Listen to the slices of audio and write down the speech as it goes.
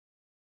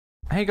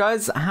Hey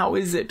guys, how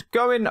is it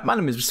going? My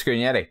name is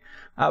MrGreenYeti.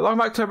 Welcome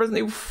back to Resident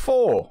Evil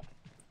 4.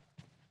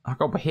 I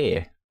got over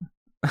here.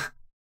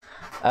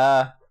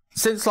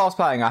 Since last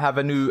playing, I have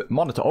a new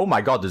monitor. Oh my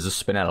god, there's a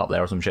spinel up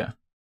there or some shit.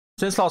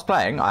 Since last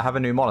playing, I have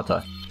a new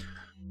monitor.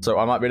 So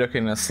I might be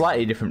looking in a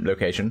slightly different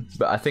location,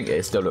 but I think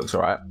it still looks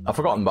alright. I've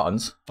forgotten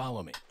buttons.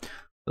 Follow me.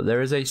 But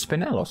there is a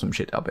spinel or some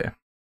shit up here.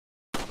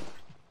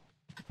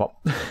 What?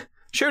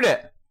 Shoot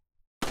it!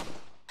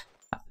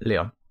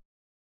 Leon.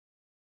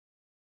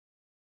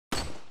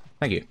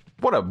 Thank you.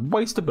 What a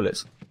waste of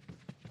bullets.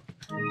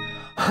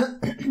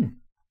 I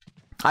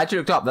actually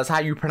looked up. That's how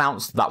you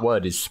pronounce that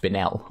word, is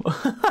spinel.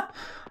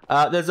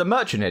 There's a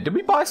merchant here. Did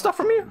we buy stuff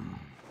from you?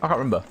 I can't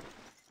remember.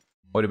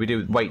 Or did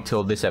we wait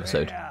till this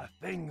episode? Yeah,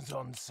 things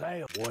on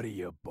sale. What are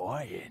you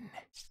buying?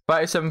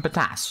 37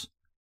 potass.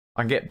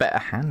 I can get better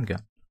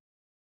handgun.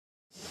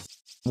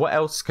 What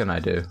else can I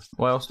do?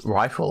 What else?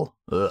 Rifle.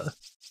 Ugh.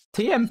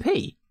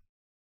 TMP.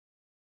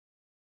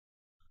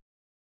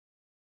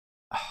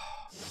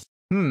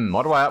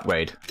 What do I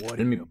upgrade? What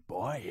are you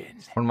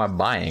buying? What am I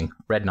buying?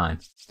 Red 9.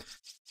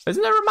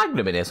 Isn't there a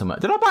Magnum in here somewhere?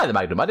 Did I buy the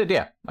Magnum? I did,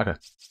 yeah. Okay.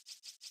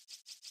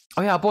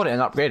 Oh yeah, I bought it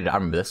and upgraded it. I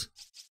remember this.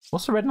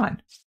 What's the Red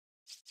 9?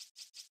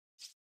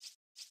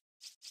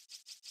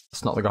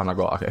 It's not the gun I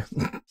got, okay.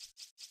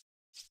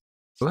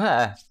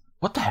 Where?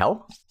 What the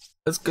hell?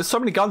 There's so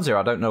many guns here,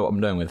 I don't know what I'm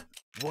doing with.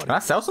 Can I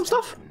sell some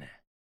stuff?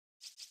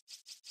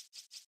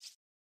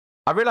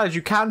 I realize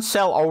you can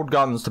sell old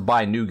guns to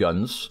buy new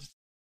guns.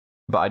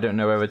 But I don't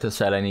know whether to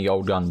sell any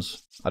old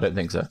guns. I don't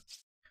think so.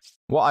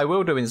 What I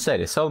will do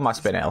instead is sell my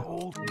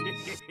spinel.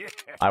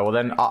 I will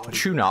then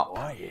tune up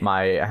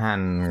my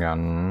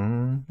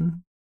handgun.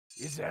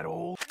 Is that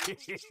all?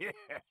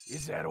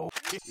 Is that all?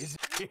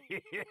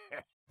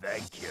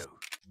 Thank you.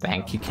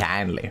 Thank you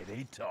kindly.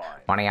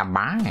 What are you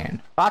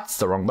buying? That's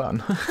the wrong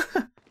button.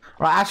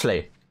 Right,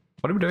 Ashley.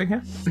 What are we doing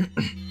here?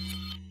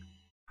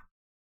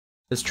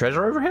 There's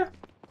treasure over here?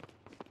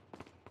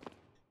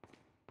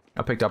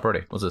 I picked up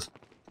already. What's this?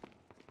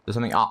 There's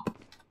something up.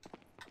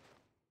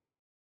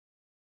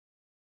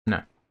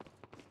 No.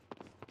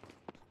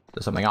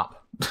 There's something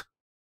up.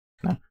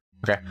 No.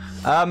 Okay.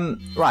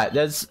 Right,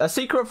 there's a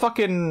secret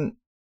fucking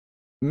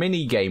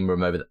mini game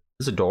room over there.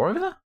 There's a door over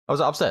there? Oh, is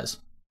that upstairs?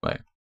 Wait.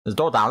 There's a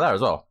door down there as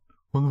well.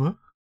 There's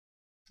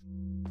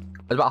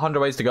about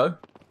 100 ways to go.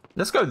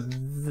 Let's go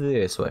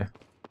this way.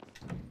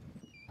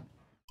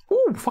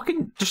 Ooh,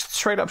 fucking just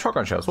straight up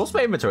shotgun shells. What's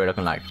my inventory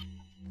looking like?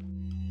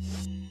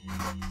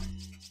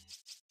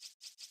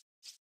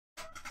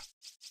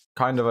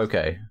 Kind of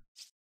okay.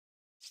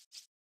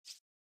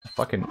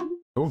 Fucking.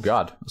 Oh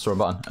god, I saw a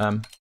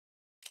button.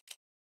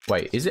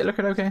 Wait, is it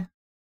looking okay?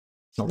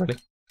 Not really.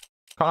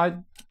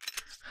 Can't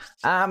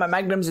I? My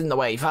magnum's in the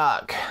way.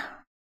 Fuck.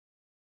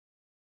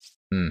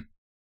 Can't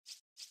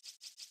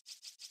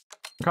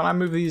I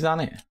move these down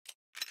here?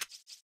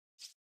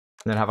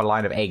 And then have a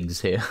line of eggs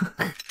here.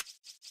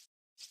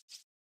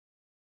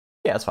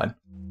 Yeah, that's fine.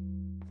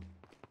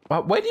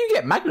 Well, where do you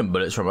get magnum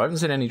bullets from? I haven't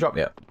seen any drop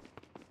yet.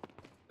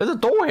 There's a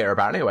door here,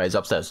 apparently. Anyway, it's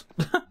upstairs.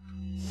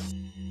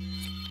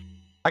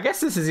 I guess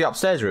this is the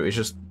upstairs route. It's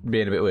just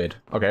being a bit weird.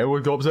 Okay,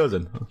 we'll go upstairs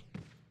then.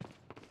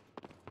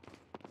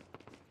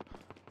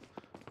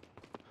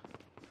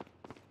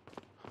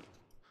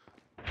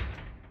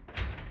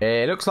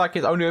 It looks like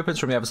it only opens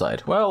from the other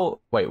side.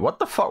 Well, wait, what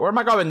the fuck? Where am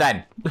I going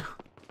then?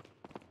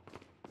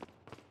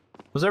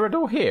 Was there a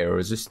door here, or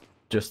is this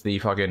just the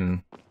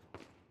fucking...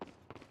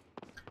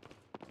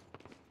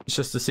 It's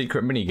just the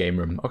secret mini game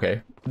room.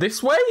 Okay.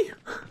 This way?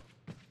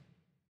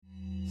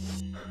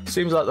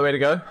 Seems like the way to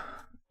go.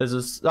 There's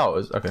a...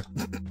 Oh, okay.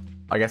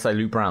 I guess I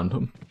loop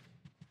around.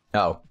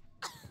 Oh.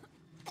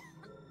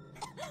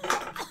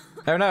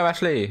 Oh no,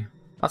 Ashley.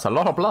 That's a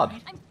lot of blood.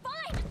 I'm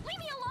fine. Leave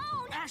me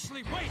alone.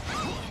 Ashley, wait.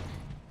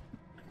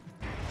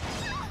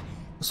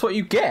 That's what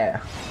you get.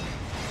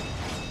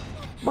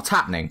 What's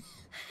happening?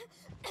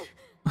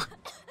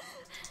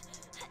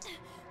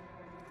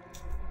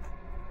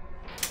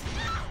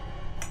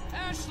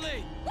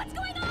 Ashley. What's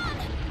going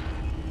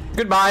on?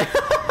 Goodbye.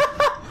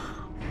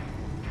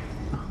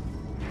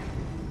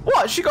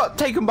 What? She got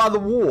taken by the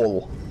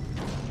wall.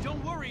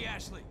 Don't worry,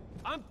 Ashley.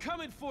 I'm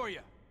coming for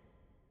you.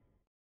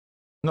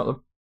 Not the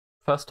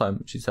first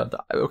time she said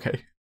that.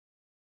 Okay.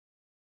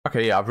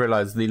 Okay, yeah, I've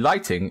realized the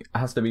lighting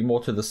has to be more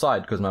to the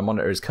side because my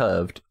monitor is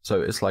curved.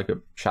 So it's like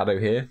a shadow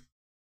here.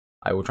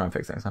 I will try and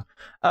fix it next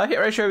time. Hit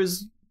ratio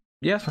is...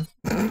 Yeah, it's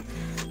fine.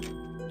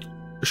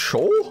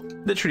 Sure?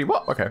 Literally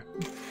what? Okay.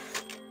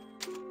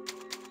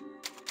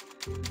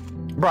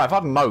 Bro, if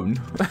I'd known...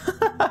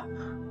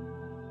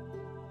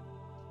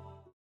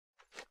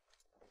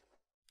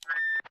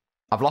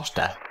 I've lost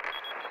her.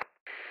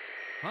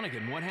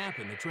 Hunnigan, what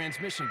happened? The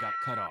transmission got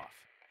cut off.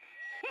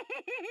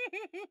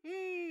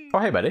 Oh,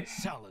 hey, buddy.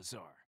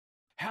 Salazar.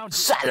 How did...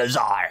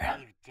 Salazar!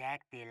 We've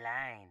jacked the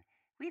line.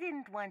 We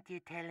didn't want you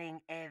telling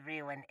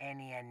everyone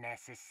any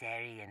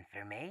unnecessary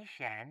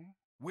information.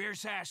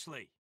 Where's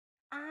Ashley?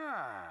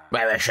 Ah.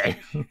 Where is she?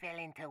 She fell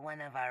into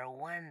one of our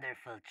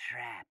wonderful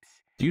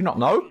traps. Do you not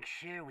know? Make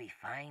sure we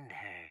find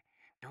her.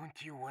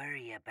 Don't you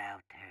worry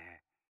about her.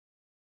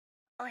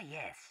 Oh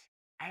yes,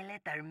 I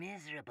let our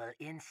miserable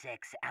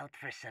insects out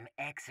for some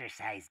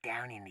exercise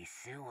down in the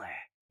sewer.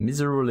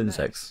 Miserable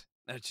insects.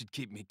 That should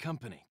keep me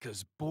company,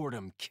 because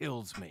boredom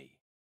kills me.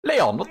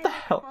 Leon, what I the look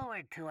hell?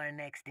 forward to our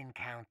next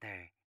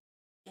encounter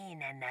in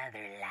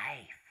another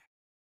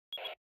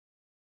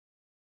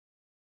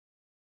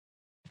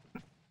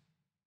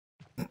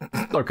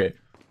life. Okay.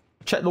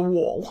 Check the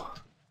wall.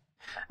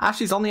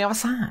 Ashley's on the other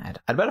side.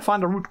 I'd better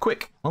find a route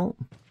quick. Oh.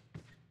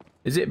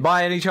 Is it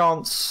by any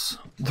chance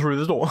through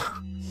the door?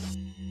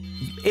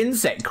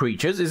 Insect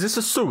creatures? Is this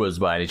a sewers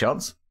by any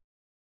chance?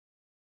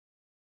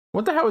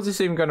 What the hell is this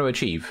even going to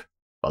achieve,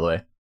 by the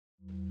way?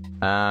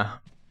 I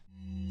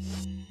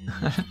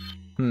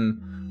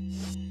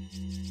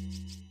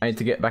need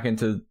to get back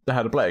into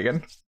how to play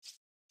again.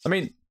 I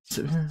mean,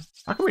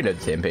 I can reload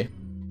the TMP.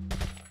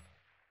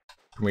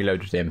 I can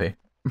reload the TMP.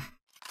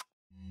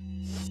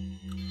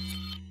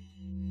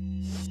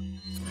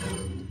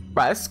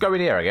 Right, let's go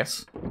in here, I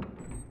guess.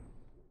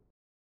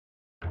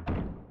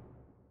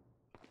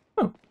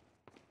 Oh.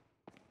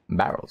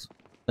 Barrels.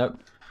 Nope.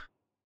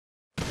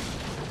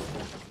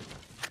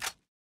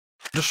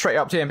 Just straight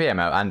up TMP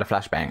ammo and a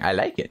flashbang. I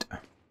like it.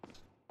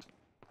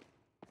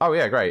 Oh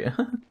yeah, great.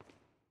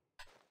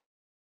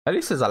 At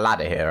least there's a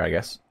ladder here, I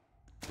guess.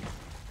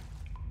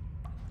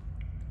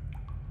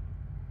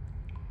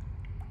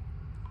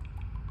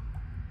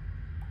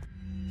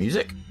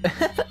 Music?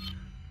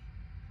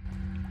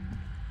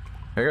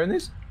 Can I go in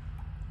these?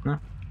 No.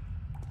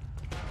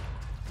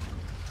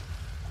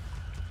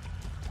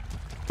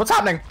 What's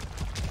happening?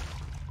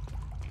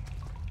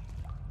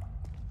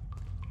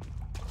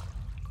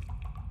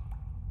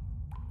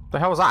 The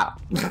hell was that?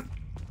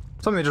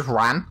 Something just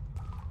ran.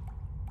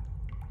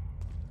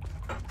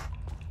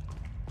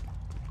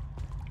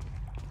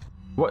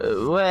 What?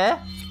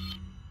 Where?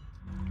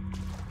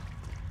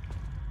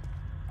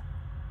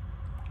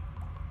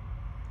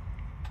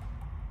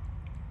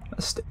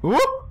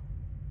 Whoop!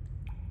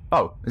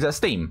 Oh, is that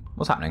steam?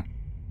 What's happening?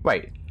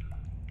 Wait.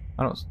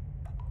 I don't...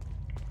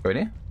 Go in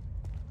here?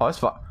 Oh, it's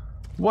fuck.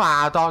 Wow,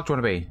 how dark do you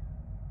want to be?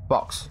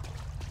 Box.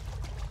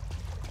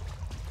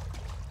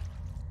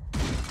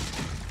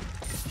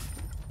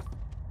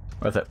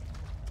 Worth it.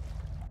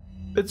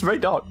 It's very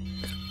dark.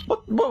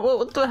 What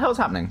the hell's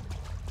happening?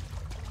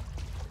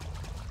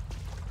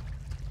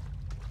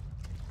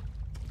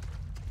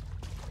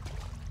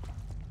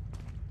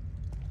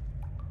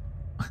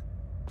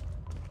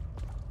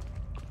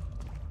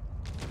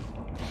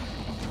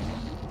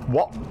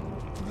 What?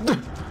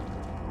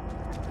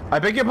 I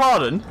beg your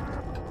pardon?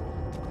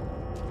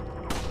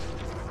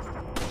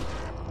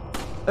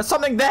 There's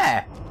something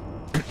there!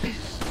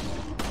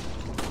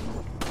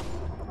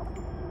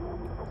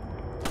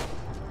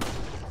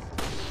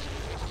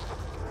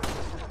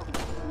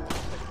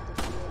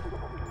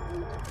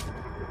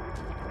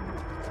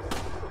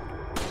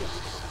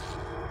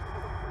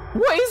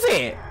 What is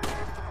it?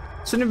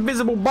 It's an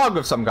invisible bug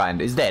of some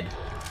kind. It's dead.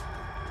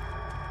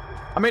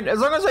 I mean, as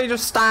long as they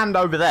just stand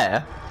over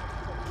there,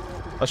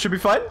 I should be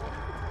fine.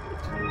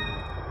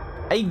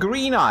 A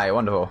green eye.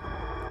 Wonderful.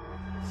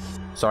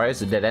 Sorry,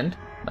 it's a dead end.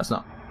 That's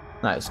not.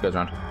 No, it goes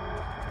around.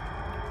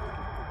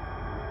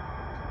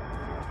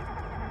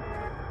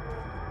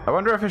 I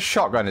wonder if a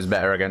shotgun is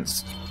better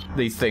against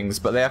these things,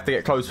 but they have to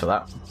get close for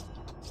that.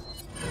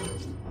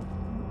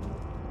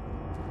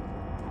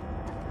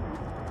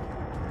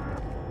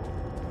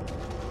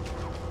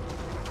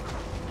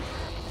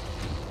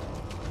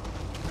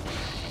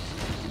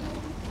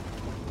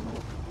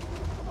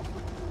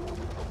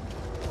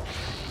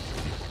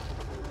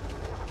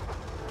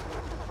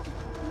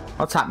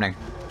 What's happening?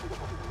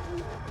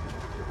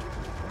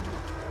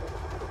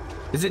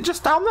 Is it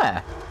just down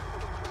there?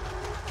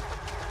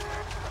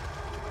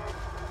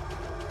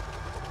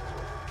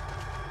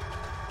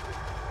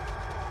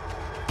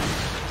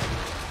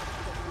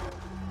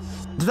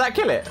 Did that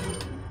kill it?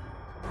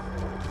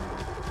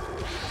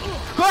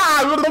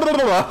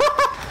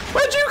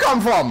 Where'd you come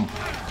from?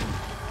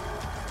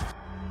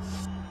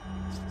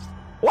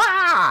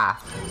 Wow!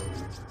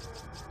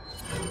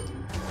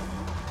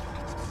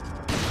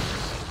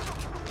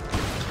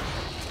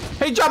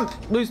 He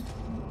jumped! Lose.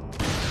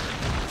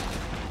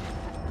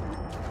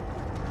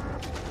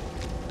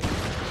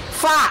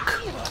 Fuck!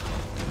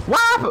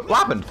 What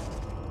happened?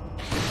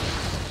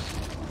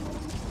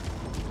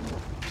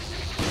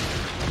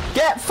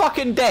 Get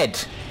fucking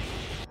dead!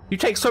 You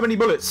take so many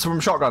bullets from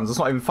shotguns, it's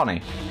not even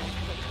funny.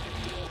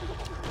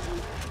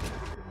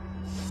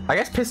 I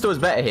guess pistol is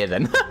better here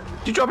then.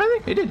 Did you drop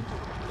anything? You did.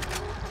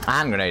 A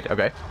hand grenade,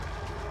 okay.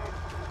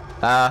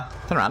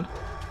 Turn around.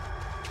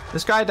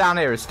 This guy down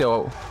here is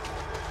still...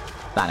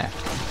 down here.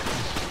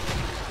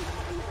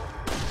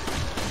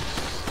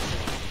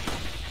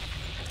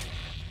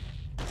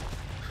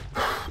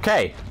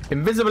 Okay,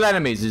 invisible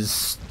enemies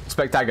is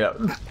spectacular.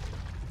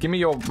 Give me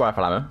your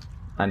rifle ammo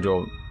and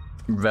your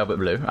velvet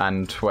blue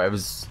and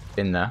whatever's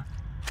in there.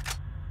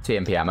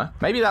 TMP ammo.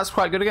 Maybe that's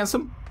quite good against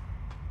them.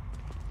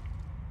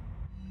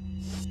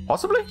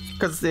 Possibly,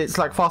 because it's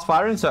like fast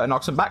firing, so it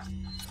knocks them back.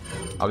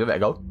 I'll give it a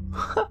go.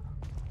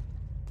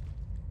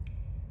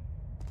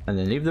 And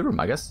then leave the room,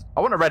 I guess.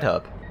 I want a red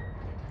herb.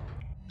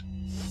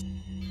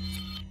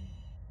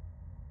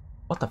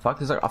 What the fuck?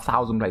 There's like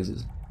 1,000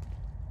 places.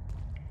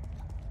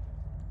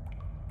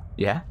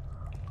 Yeah?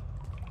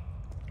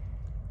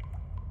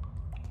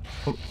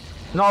 Oh,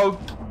 no!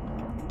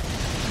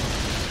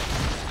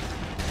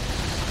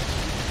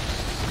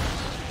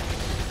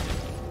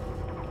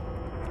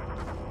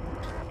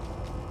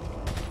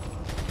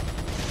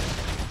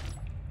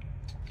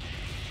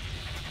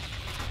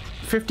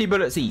 $50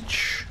 bullets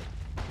each.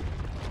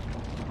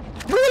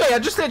 Really? I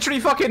just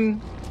literally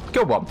fucking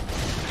killed one.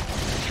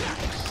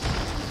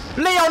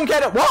 Leon,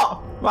 get it!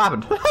 What? What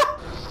happened?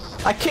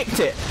 I kicked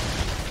it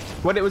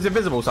when it was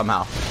invisible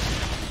somehow.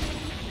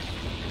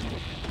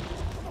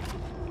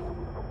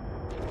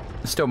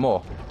 There's still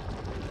more.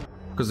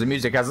 Because the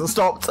music hasn't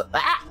stopped.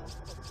 Ah!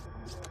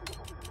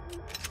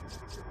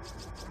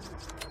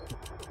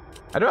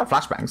 I do have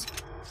flashbangs.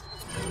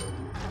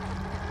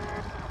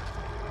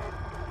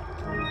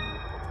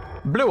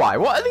 Blue eye.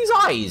 What are these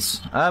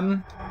eyes?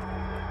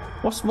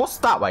 What's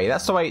that way?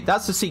 That's the way.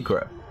 That's the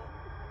secret.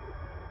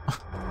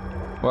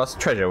 Well, that's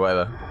treasure,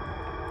 whatever.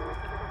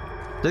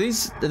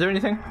 Is there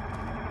anything?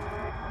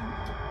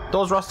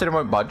 Doors rusted and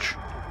won't budge.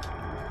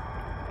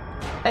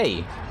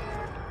 Hey.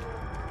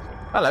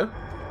 Hello.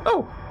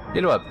 Oh,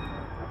 yellow herb.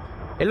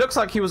 It looks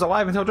like he was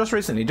alive until just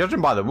recently.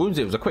 Judging by the wounds,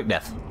 it was a quick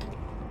death.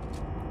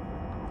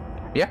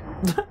 Yeah.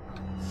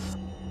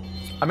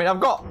 I mean, I've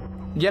got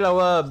yellow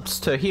herbs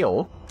to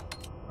heal.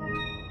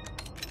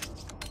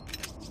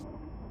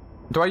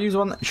 Do I use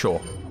one?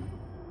 Sure.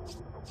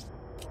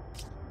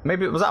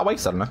 Maybe it was that a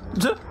waste, I don't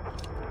know.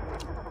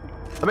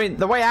 I mean,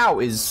 the way out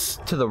is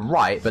to the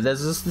right, but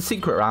there's the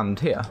secret around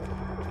here.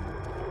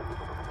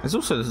 There's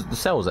also the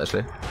cells,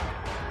 actually.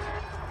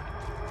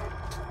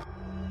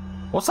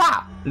 What's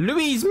that?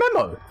 Louis'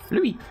 memo.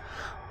 Louis.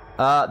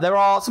 There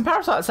are some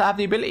parasites that have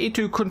the ability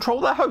to control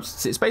their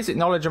hosts. It's basic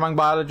knowledge among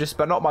biologists,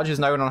 but not much is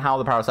known on how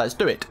the parasites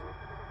do it.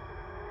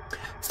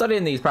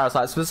 Studying these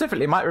parasites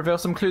specifically might reveal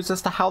some clues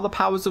as to how the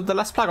powers of the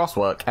Las Plagos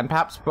work, and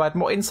perhaps provide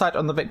more insight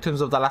on the victims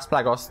of the Las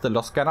Plagos, the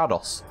Los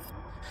Ganados.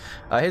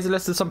 Here's a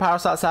list of some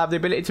parasites that have the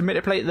ability to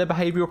manipulate the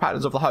behavioural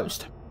patterns of the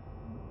host.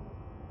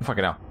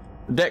 Fucking hell.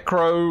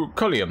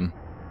 Decroculium.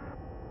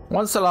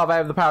 Once the larvae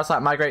of the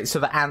parasite migrates to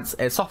the ant's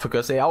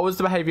esophagus, it alters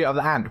the behaviour of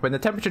the ant. When the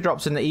temperature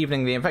drops in the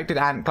evening, the infected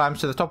ant climbs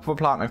to the top of a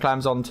plant and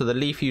climbs onto the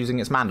leaf using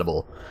its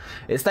mandible.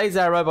 It stays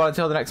there immobile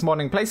until the next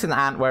morning, placing the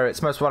ant where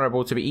it's most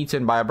vulnerable to be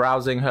eaten by a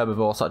browsing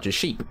herbivore such as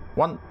sheep.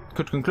 One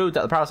could conclude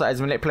that the parasite is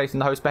manipulating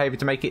the host behaviour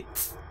to make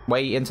its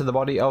way into the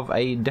body of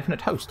a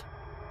definite host.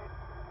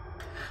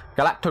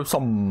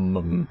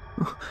 Galactosomum.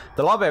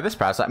 The larvae of this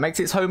parasite makes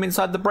its home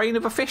inside the brain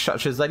of a fish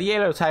such as the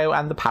yellowtail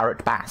and the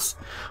parrot bass.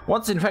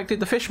 Once infected,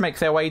 the fish make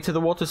their way to the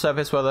water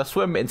surface where they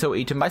swim until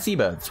eaten by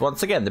seabirds.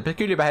 Once again, the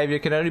peculiar behaviour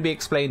can only be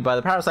explained by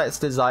the parasite's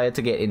desire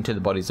to get into the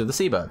bodies of the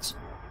seabirds.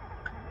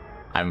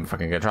 I'm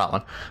fucking gonna try that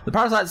one. The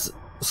parasite's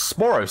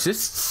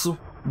sporocysts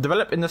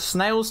develop in the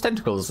snail's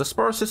tentacles. The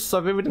sporocysts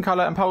are vivid in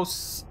colour and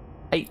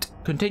pulsate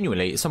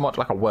continually, somewhat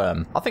like a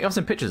worm. I think I've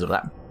seen pictures of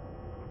that.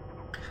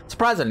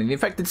 Surprisingly, the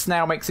infected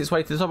snail makes its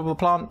way to the top of a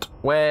plant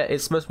where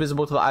it's most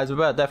visible to the eyes of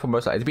a bird, therefore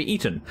most likely to be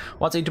eaten.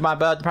 Once eaten by a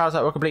bird, the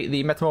parasite will complete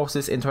the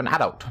metamorphosis into an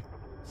adult.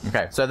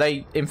 Okay, so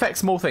they infect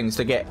small things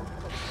to get...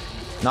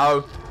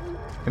 No.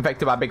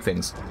 Infected by big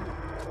things.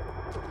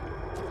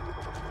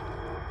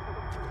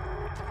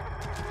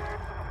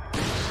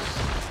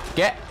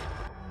 Get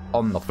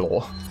on the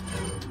floor.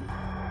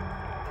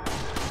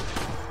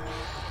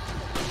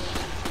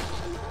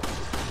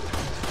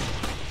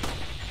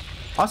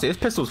 Honestly, this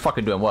pistol's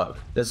fucking doing work.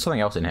 There's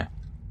something else in here.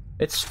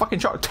 It's fucking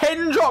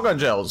 10 shotgun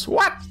shells!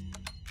 What?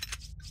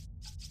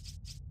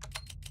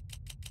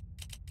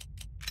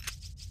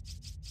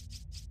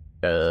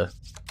 I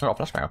got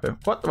a flashbang up here.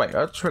 What? Wait,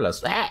 I just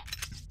realized. I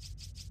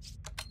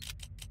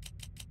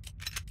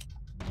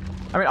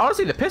mean,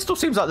 honestly, the pistol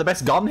seems like the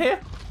best gun here.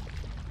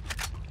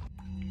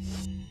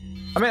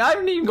 I mean, I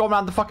haven't even gone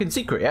around the fucking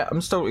secret yet.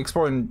 I'm still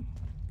exploring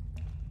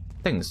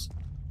things.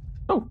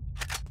 Oh,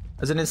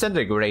 there's an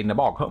incendiary grenade in the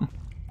bog, huh?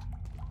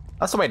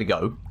 That's the way to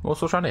go. What's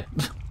still trying here?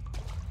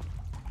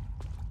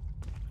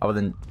 Other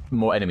than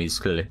more enemies,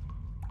 clearly.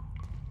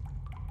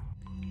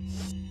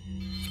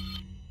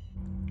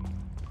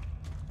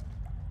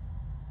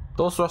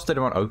 Doors rusted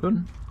and won't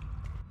open.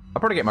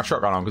 I'll probably get my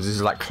shotgun on because this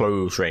is like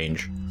close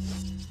range.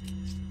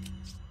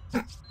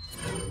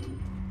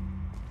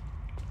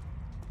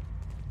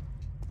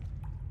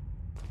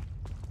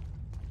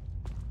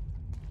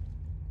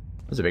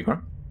 There's a big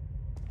one.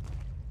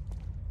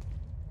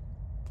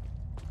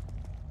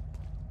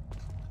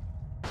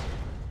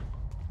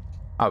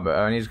 Oh, but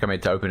I need to come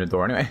in to open the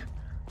door anyway.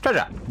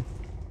 Treasure!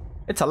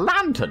 It's a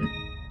lantern!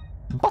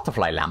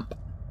 Butterfly lamp.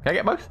 Can I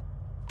get both?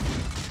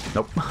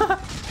 Nope.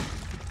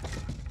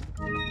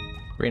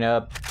 Green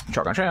herb,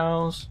 shotgun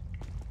shells.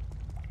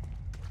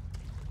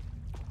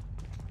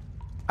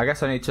 I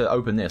guess I need to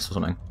open this or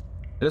something.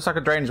 It looks like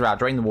a drainage valve.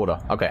 Drain the water.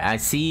 Okay, I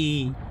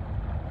see.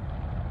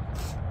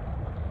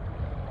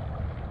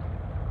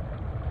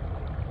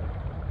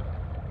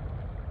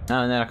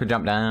 Oh, and then I could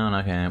jump down.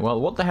 Okay.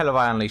 Well, what the hell have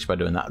I unleashed by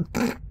doing that?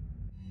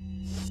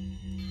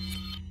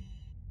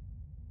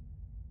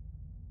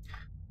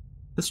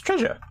 There's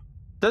treasure.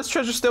 There's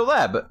treasure still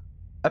there, but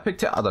I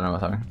picked it. I don't know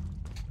what's happening.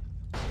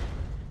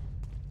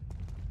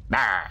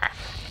 Ah.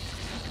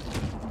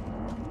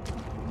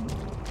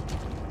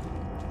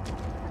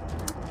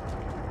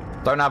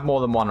 Don't have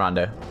more than one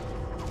rando.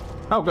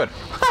 Oh, good.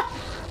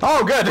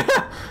 Oh, good.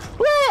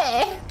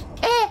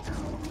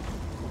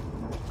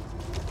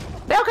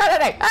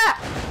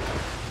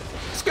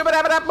 Scuba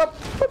dab dab.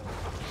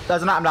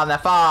 There's an item down there.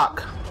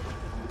 Fuck.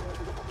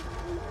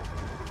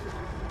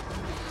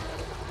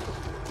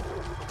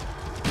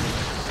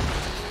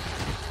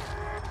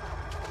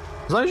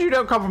 As long as you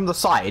don't come from the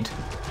side.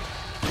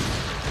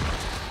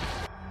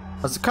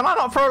 Can I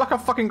not throw like a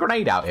fucking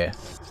grenade out here?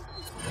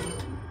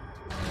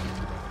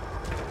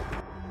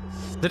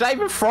 Did I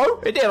even throw?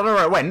 It did. I don't know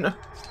where it went.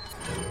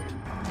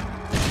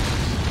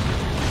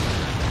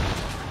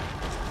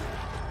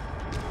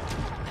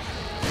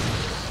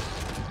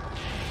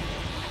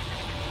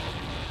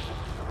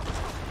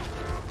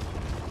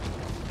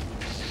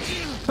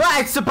 Ah,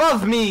 it's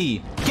above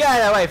me!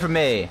 Get away from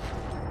me!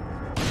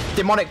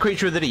 Demonic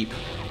creature of the deep.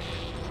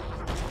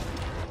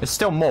 There's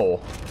still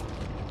more.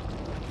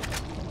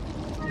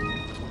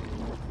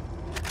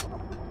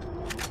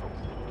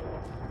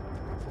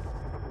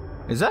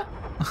 Is there?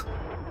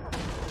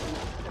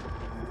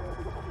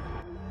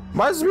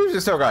 Why is the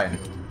music still going?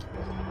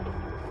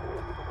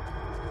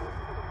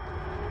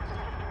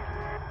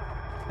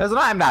 There's an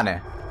item down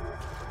here.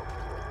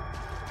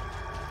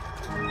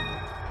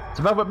 It's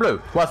a velvet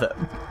blue. Worth it.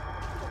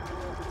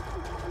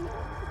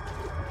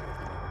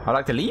 I'd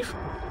like to leave.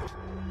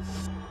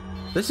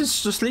 This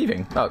is just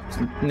leaving. Oh,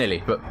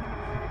 nearly, but...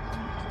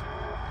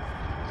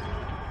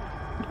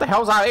 What the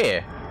hell's out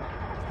here?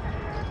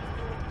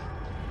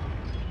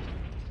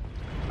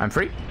 I'm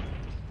free.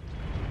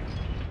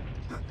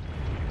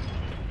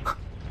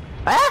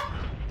 Ah?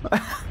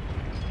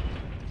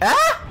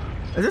 Ah?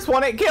 Is this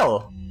one hit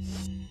kill?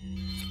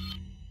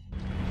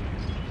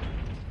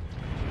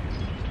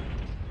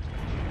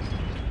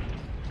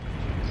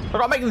 I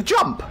gotta make the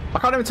jump. I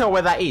can't even tell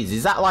where that is.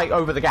 Is that like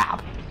over the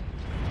gap?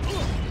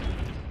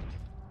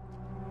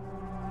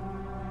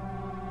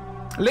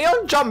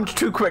 Leon jumped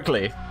too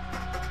quickly.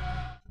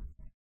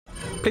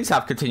 Please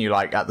have continue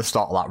like at the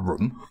start of that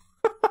room.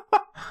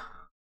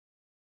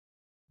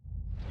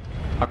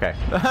 Okay.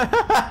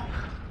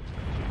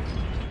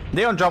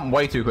 Leon jumped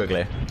way too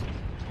quickly.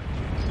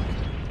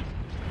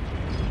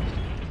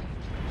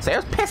 See, it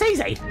was piss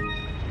easy.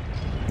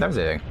 That was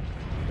easy.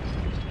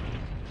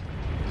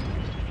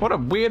 What a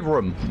weird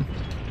room.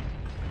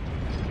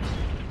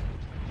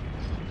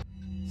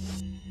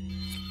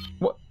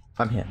 What?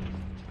 I'm here.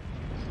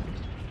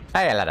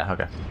 Hey, a ladder.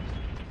 Okay.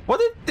 What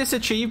did this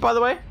achieve, by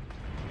the way?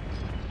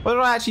 What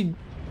did I actually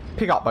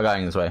pick up by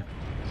going this way?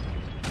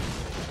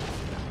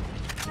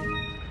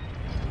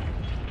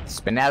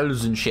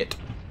 Spinels and shit.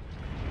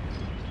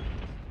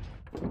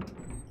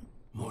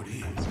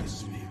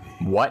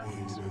 What?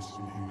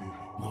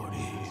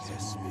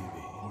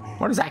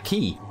 What is that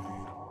key?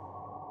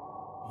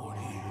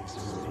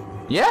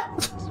 Yeah?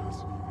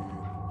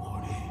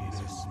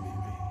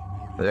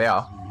 There they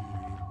are.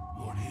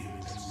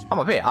 I'm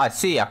up here. I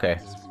see. Okay.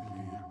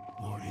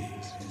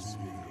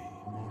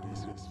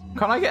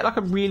 Can I get like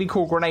a really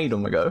cool grenade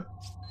on the go?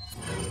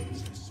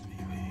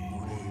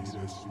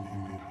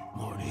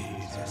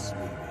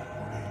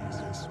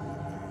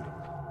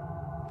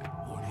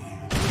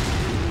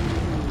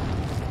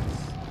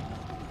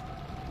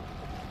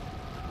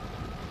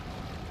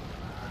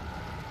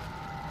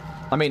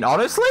 I mean,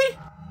 honestly?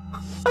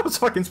 That was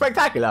fucking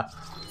spectacular.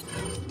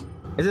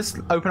 Is this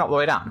open up the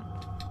way down?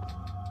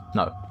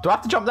 No. Do I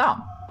have to jump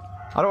down?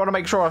 I don't want to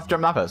make sure I have to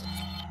jump down first.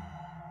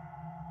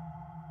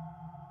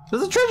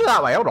 There's a treasure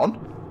that way. Hold on.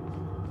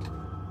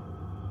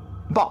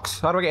 Box.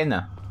 How do I get in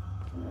there?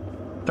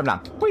 Jump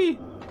down. Whee!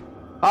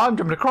 Oh, I'm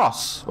jumping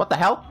across. What the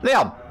hell?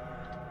 Leon!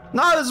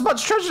 No, there's a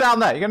bunch of treasure down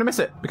there. You're going to miss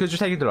it because you're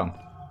taking too long.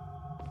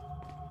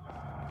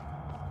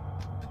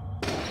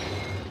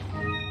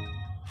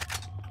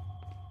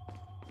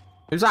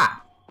 Who's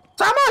that? Is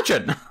that a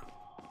merchant?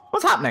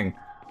 What's happening?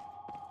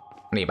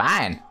 What are you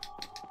buying?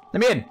 Let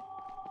me in.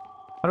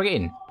 How do I get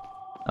in?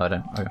 Oh, I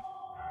don't. Okay.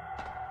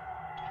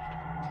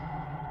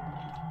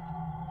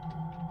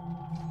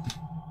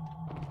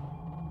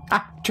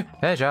 Ah,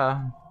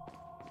 treasure.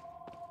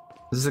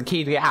 This is a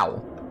key to get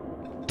out.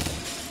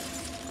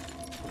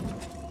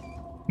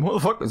 What the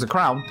fuck? There's a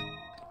crown.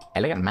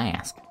 Elegant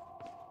mask.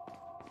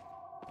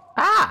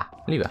 Ah!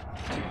 Lever.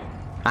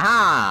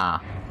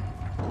 Aha!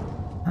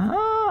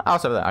 Ah! Oh,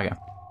 it's over there. Okay.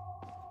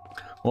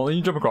 Well, then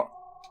you jump across.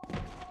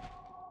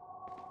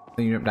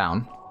 Then you jump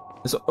down.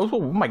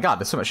 Oh my god,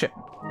 there's so much shit.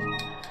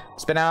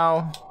 Spin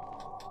out.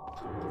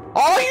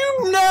 Oh,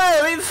 you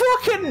know! It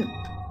fucking...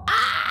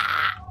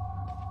 Ah!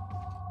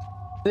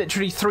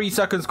 Literally 3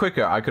 seconds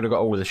quicker, I could have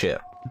got all the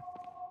shit.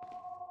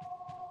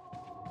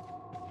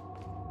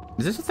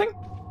 Is this a thing?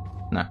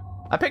 No.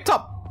 I picked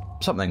up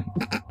something.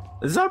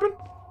 Is this open?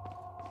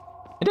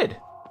 It did.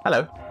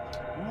 Hello.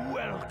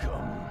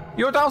 Welcome.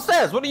 You're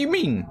downstairs. What do you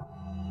mean?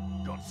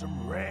 Got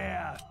some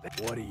rare.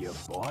 What are you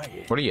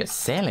buying? What are you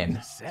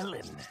selling?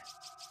 Selling.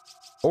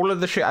 All of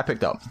the shit I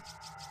picked up.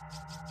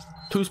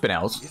 2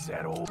 spinels. Is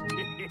that all?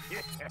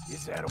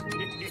 Is that all?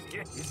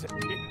 Is that...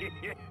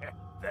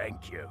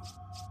 Thank you.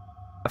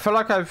 I feel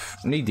like I've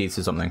need these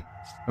or something.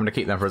 I'm gonna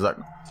keep them for a sec.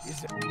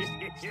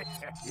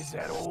 Is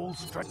that all?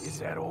 Is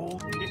that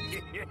all?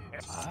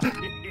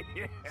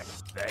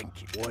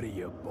 Thank you. What are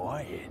you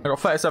buying? I got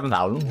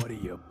 37,000. What are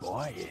you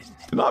buying?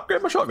 Can I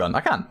upgrade my shotgun?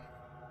 I can.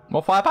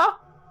 More firepower?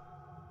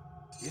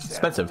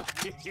 Expensive.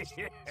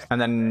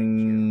 And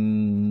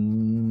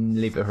then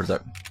leave it for a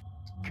sec.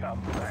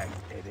 Come back,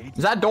 Eddie.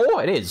 Is that a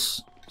door? It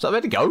is. Is that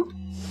where to go?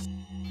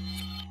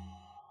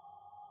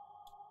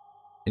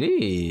 It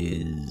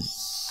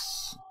is.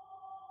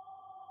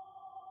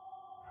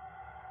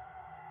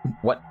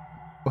 What?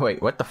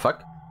 Wait, what the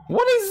fuck?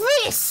 What is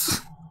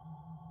this?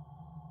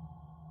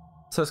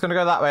 So it's gonna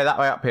go that way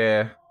up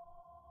here.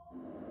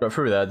 Go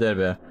through there,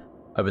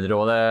 open the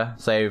door there,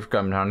 save,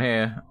 come down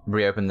here,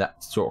 reopen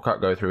that shortcut,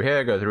 go through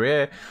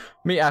here,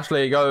 meet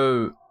Ashley,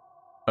 go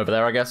over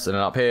there, I guess, and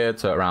then up here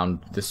to around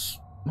this.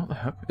 What the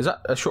heck? Is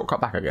that a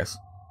shortcut back, I guess?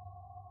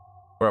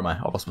 Where am I?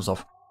 I lost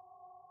myself.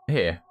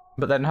 Here.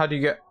 But then how do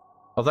you get...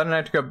 Oh, then I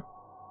have to go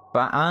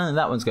back. Ah,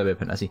 that one's going to be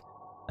open, I see.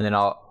 And then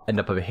I'll end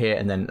up over here,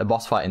 and then a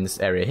boss fight in this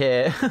area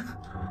here.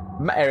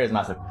 My area is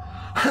massive.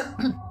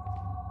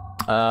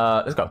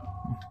 Let's go.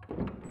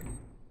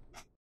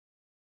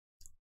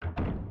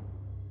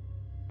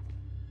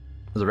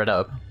 There's a red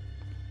up.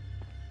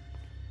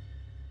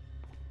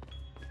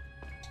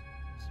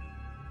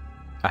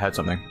 I heard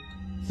something.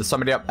 There's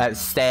somebody up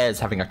stairs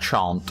having a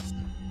chant.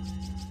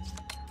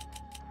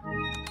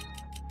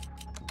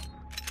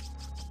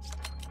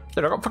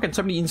 Dude, I got fucking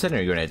so many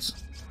incendiary grenades.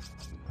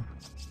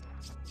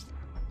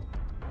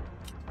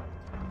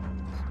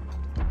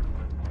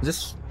 Is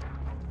this...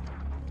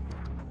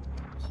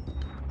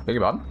 Beg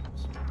your pardon?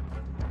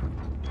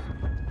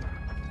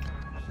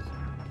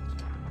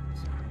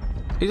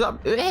 He's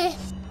up...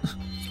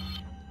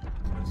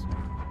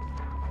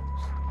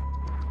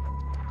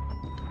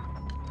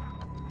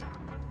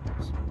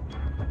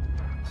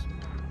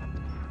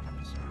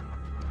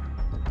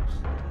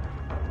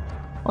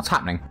 What's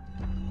happening?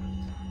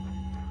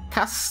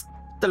 Castle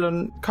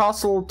and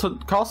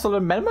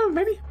Melmo,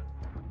 maybe?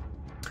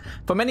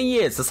 For many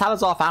years, the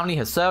Salazar family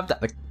has served at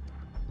the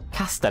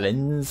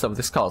castellans of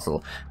this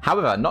castle.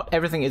 However, not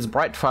everything is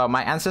bright, for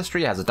my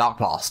ancestry has a dark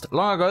past.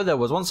 Long ago, there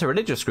was once a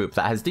religious group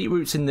that has deep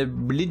roots in the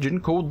religion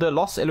called the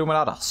Los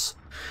Illuminados.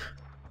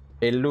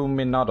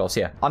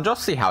 Yeah.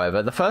 Unjustly,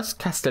 however, the first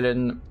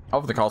castellan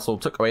of the castle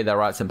took away their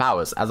rights and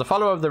powers. As a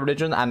follower of the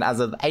religion and as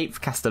an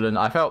 8th castellan,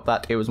 I felt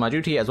that it was my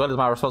duty as well as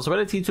my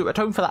responsibility to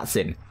atone for that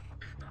sin.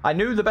 I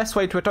knew the best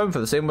way to atone for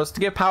the sin was to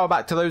give power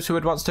back to those who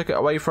had once took it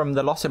away from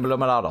the Los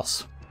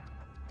Illuminados.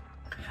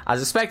 As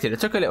expected, it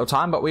took a little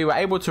time, but we were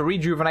able to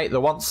rejuvenate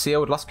the once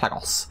sealed Los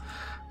Plagos.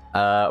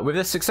 With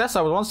this success,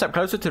 I was one step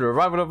closer to the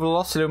revival of the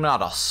Los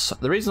Illuminados.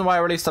 The reason why I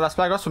released the Los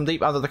Plagos from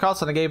deep under the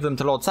castle and gave them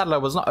to Lord Sadler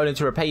was not only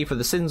to repay for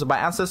the sins of my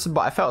ancestors,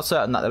 but I felt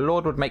certain that the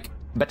Lord would make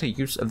better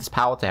use of this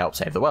power to help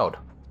save the world.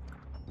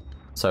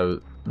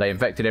 So, they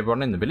infected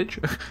everyone in the village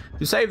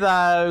to save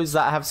those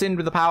that have sinned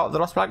with the power of the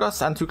Los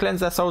Plagos and to cleanse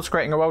their souls,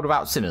 creating a world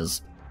without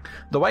sinners.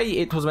 The way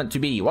it was meant to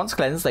be. Once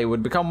cleansed, they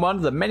would become one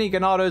of the many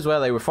Ganados where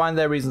they would find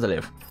their reason to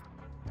live.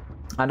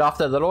 And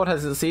after the Lord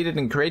has succeeded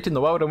in creating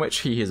the world in which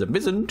he has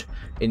envisioned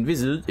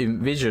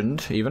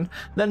even,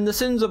 then the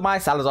sins of my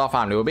Salazar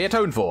family will be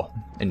atoned for.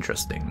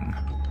 Interesting.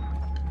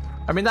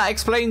 I mean, that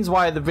explains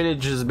why the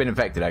village has been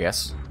infected, I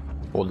guess.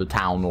 Or the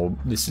town, or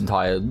this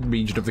entire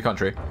region of the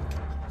country.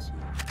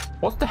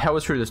 What the hell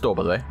is through this door,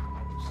 by the way?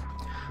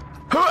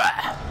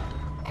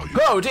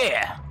 Oh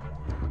dear!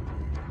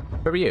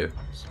 Where are you?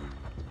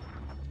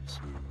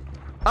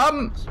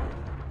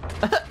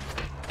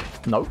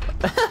 No.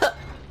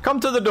 Come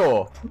to the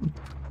door.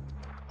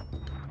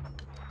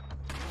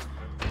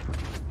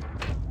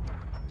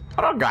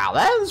 I don't go out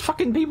there. There's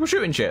fucking people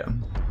shooting shit.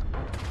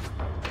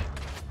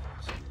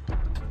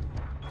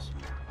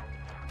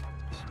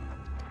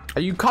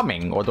 Are you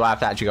coming, or do I have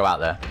to actually go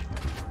out there?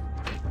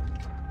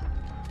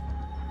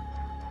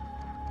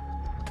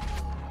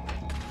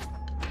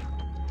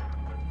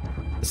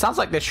 It sounds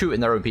like they're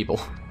shooting their own people.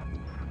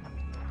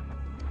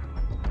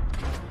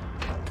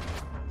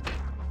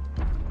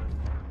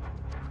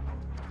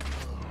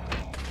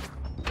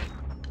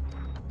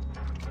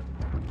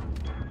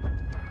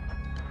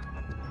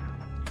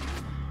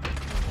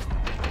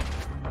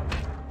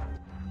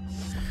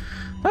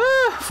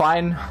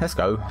 Fine, let's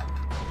go.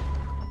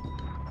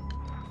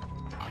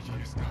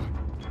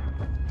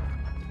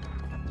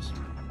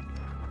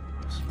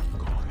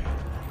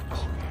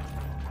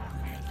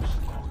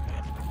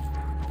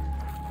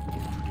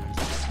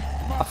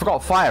 I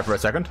forgot fire for a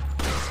second.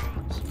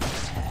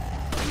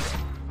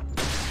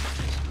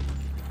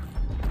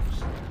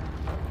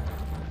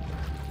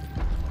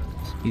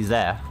 He's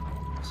there.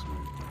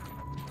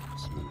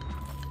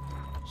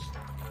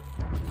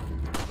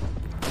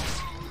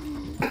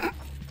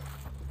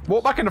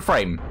 Walk back in the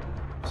frame.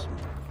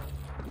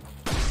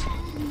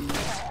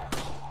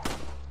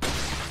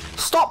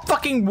 Stop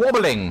fucking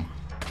wobbling.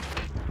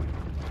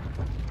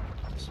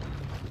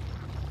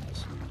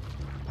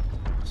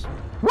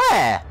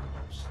 Where?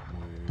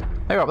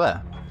 Maybe up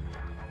there.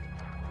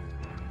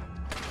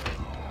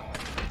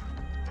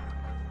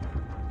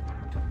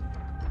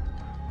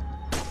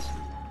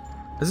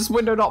 Is this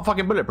window not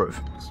fucking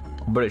bulletproof?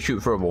 Bullet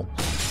shoot through a wall.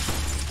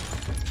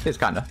 It's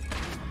kinda.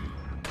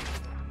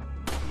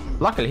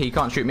 Luckily, he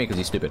can't shoot me because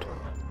he's stupid.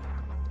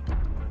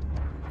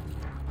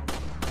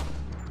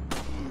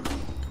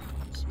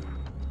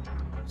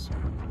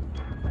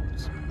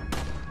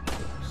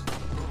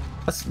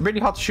 That's really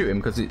hard to shoot him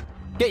because it...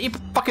 Get your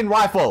fucking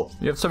rifle!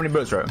 You have so many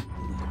bullets through him.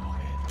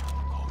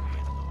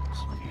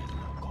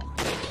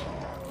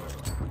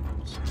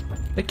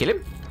 They kill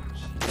him?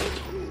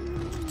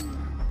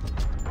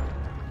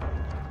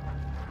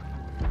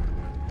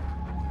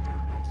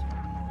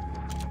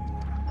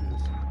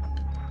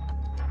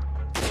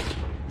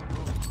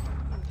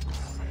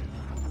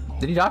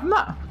 Did he die from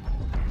that?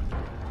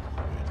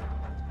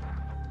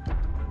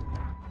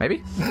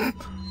 Maybe?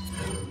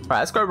 Right,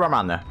 let's go run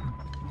around there.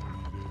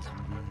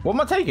 What am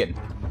I taking?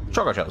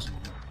 Shotgun shells.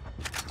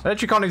 I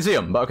actually can't even see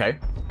them, but okay.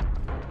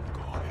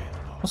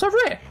 What's over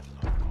here?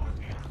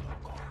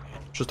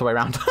 Just the way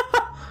around.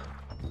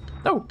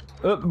 No.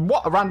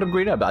 What? A random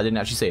green herb that I didn't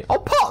actually see. Oh,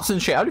 pots and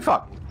shit. Holy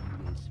fuck.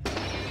 I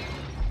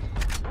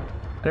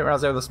didn't realize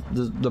there were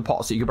the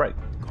pots that you could break.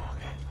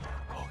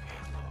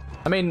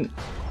 I mean...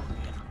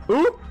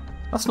 Ooh!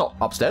 That's not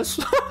upstairs.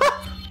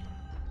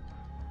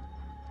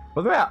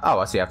 Well, oh,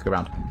 I see. I have to go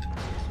around.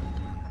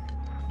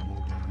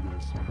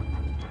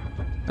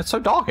 It's so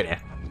dark in here.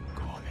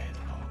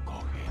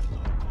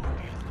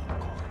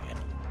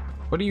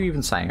 What are you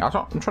even saying? I'm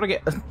trying to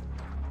get...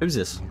 Who's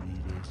this?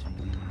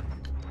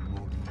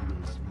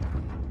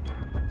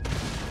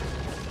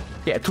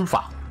 Yeah, too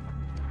far.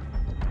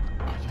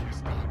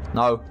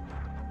 No.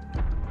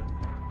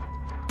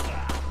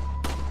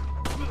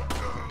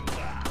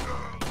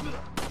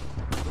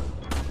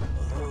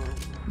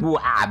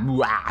 Wah,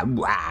 wah,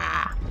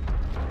 wah.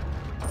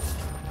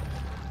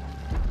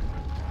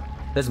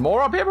 There's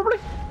more up here, probably?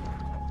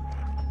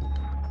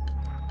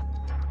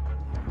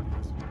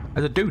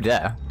 There's a dude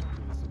there.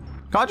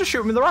 Can't I just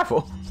shoot him with the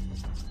rifle?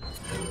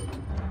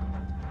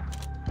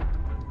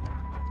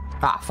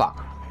 Ah,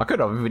 fuck. I could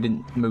have if we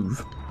didn't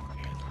move.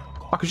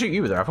 I could shoot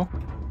you with the rifle.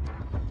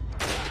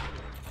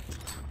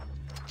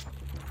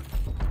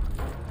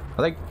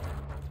 Are they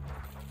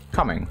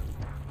coming?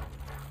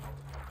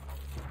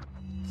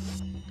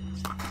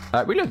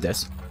 Reload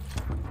this.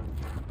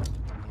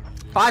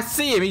 I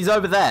see him. He's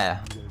over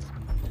there.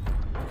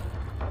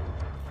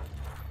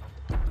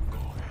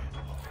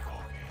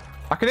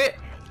 I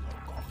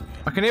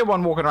can hear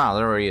one walking around. I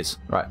don't know where he is.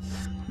 Right.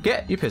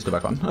 Get your pistol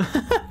back on.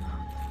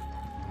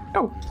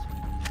 Oh.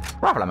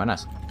 Rifle ammo,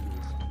 nice.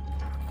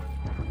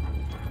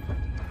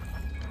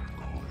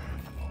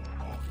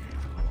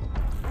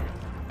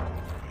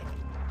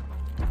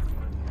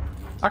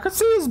 I could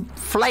see his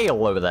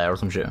flail over there or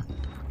some shit.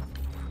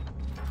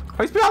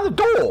 Oh, he's behind the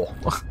door!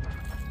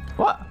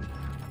 What?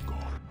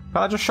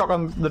 Can I just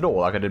shotgun the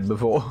door like I did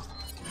before?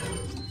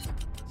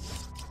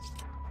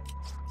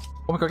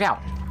 Oh my god, get out!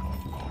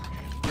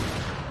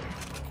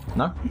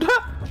 No?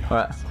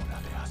 Alright.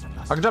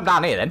 I can jump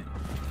down here then.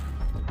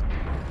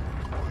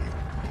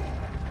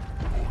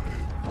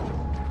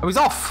 Oh, he's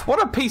off!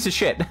 What a piece of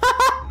shit!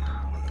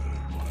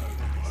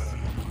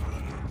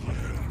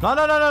 No,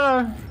 no, no,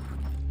 no, no!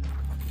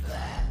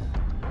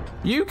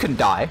 You can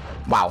die.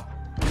 Wow.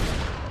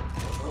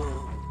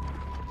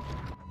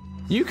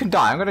 You can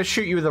die. I'm going to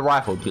shoot you with a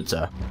rifle, good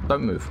sir.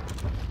 Don't move.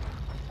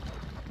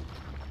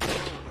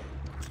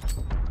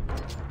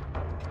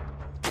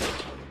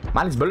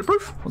 Man, he's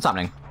bulletproof? What's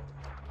happening?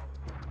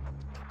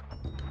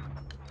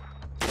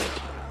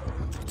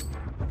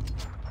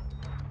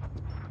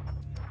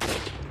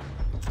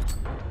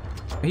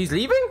 He's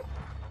leaving?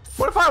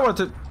 What if I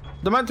wanted to...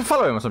 The man to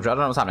follow him or something? I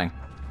don't know what's happening.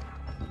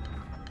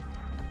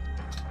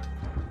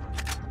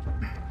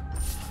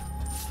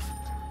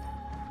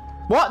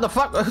 What the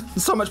fuck?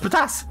 So much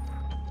potass.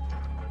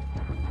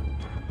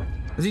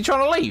 Is he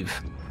trying to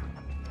leave?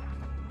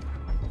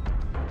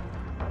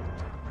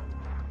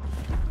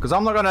 Because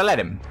I'm not going to let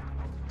him.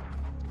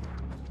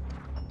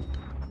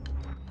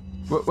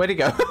 Where'd he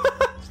go?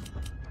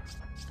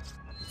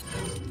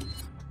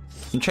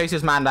 And chase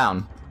this man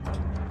down.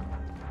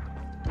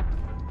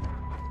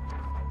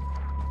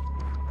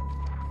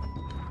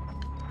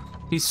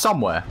 He's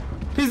somewhere.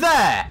 He's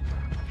there!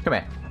 Come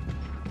here.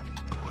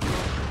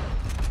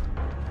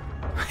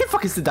 He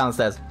fucking sit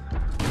downstairs.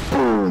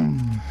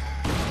 Boom.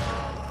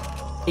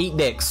 Eat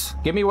dicks.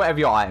 Give me whatever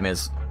your item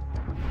is.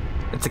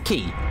 It's a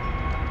key.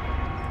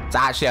 So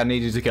actually, I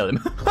need you to kill him.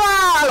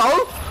 Ah,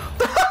 hello!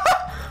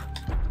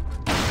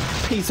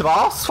 Piece of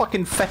ass.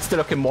 Fucking fester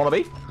looking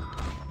wannabe.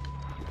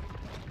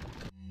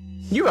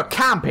 You are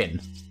camping.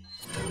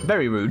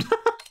 Very rude.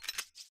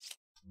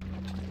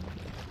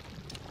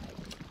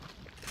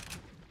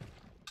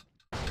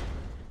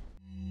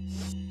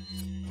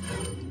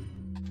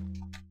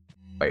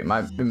 Wait, my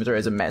inventory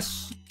is a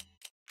mess.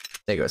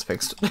 There you go, it's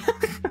fixed.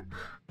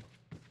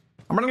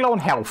 I'm running low on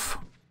health.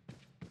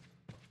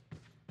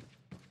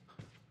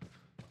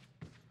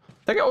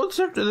 Did I get all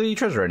the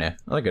treasure in here?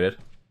 I think I did.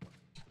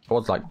 I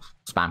was like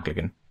spam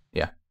clicking.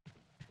 Yeah.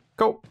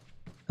 Cool.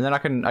 And then I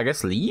can, I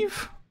guess,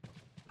 leave?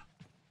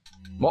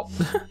 What?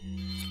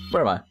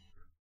 Where am I?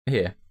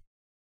 Here.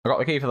 I got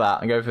the key for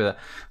that and go for the.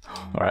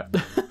 Alright.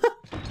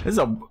 This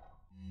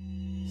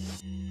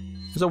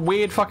is a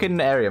weird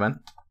fucking area, man.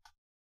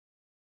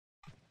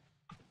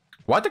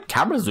 Why'd the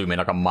camera zoom in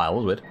like a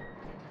mile? Weird.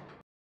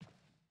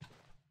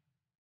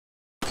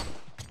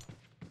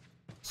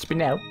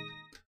 Spinel.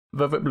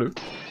 Velvet blue.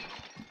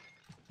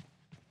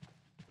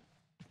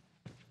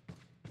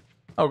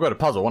 Oh, got a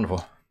puzzle.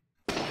 Wonderful.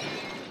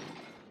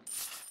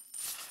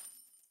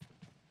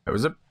 Where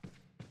was it?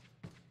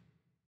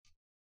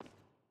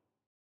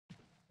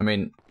 I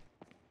mean,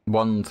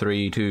 1,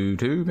 3, 2,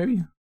 2,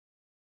 maybe?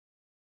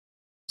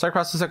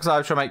 Sacrifice the 6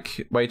 lives shall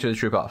make way to the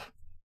true path.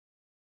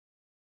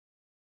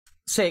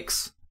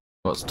 6?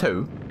 Well, it's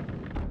 2.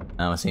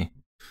 Oh, I see.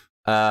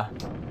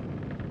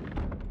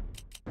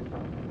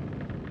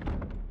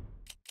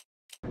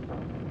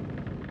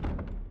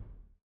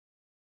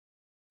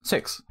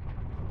 6.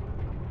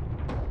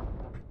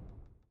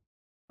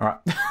 Alright.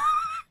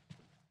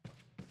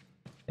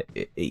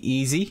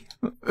 Easy.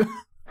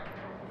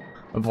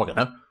 I'm fucking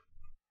know.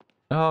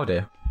 Oh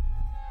dear.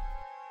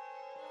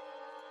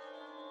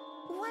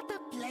 What a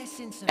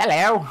pleasant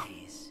Hello.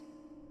 surprise.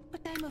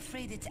 But I'm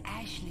afraid it's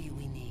Ashley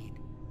we need.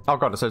 Oh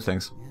god, it's those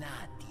things.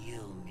 Not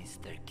you,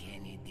 Mr.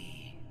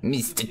 Kennedy.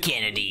 Mr.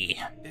 Kennedy.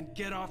 Then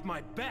get off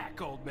my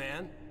back, old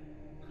man.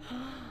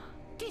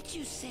 Did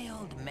you say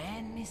old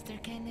man,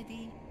 Mr.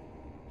 Kennedy?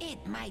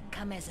 It might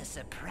come as a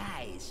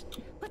surprise,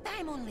 but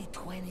I'm only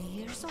 20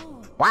 years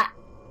old. What?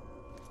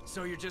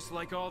 So you're just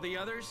like all the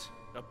others?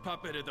 A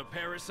puppet of the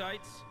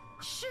parasites?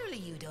 Surely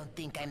you don't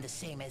think I'm the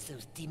same as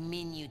those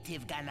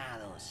diminutive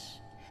ganados.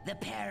 The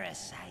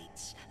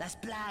parasites, las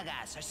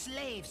plagas, are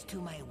slaves to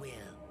my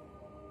will.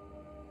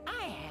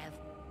 I have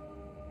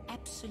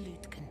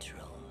absolute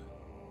control.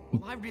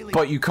 Well, I really.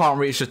 But you can't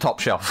reach the top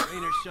shelf.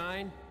 Rain or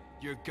shine,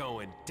 you're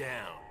going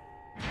down.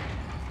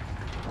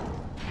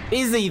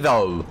 Is he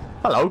though?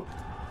 Hello.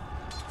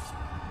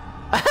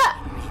 Rid of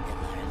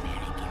our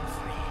American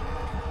friend.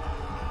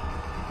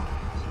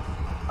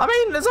 I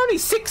mean, there's only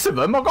 6 of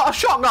them. I've got a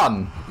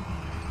shotgun.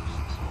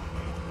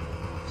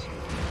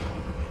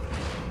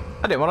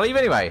 I didn't want to leave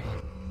anyway.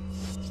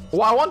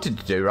 What I wanted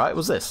to do, right,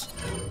 was this.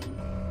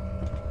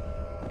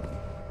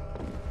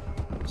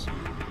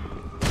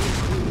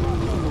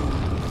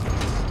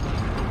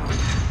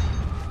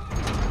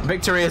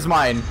 Victory is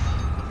mine.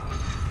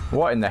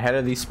 What in the hell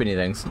are these spinny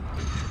things?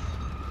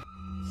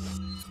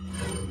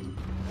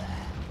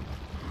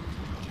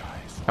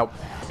 Help.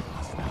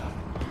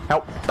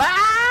 Help.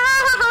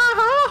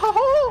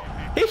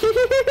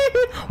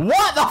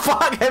 What the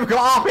fuck? They've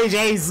got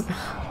RPGs!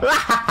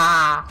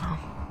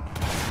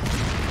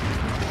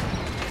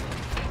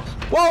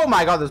 Whoa,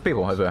 my god, there's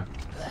people over there.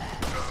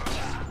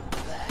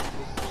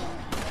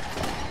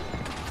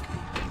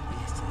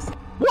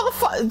 What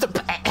the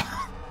fuck?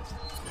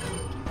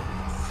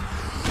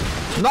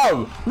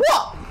 No!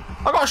 What?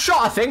 I got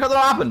shot, I think. I don't know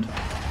what happened.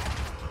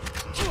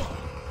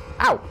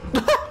 Ow.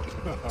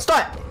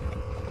 Stop it!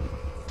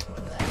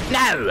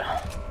 No!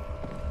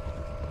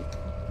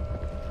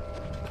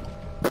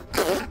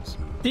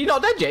 He's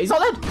not dead yet. He's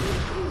not dead.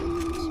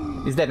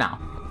 He's dead now.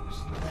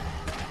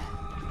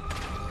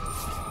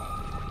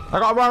 I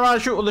gotta run around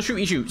and shoot all the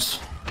shooty shoots.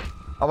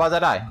 Otherwise I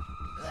die.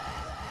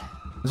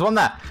 There's one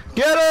there.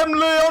 Get him,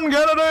 Leon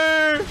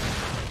Kennedy!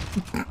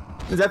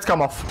 His head's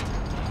come off.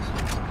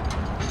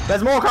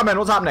 There's more coming.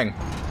 What's happening?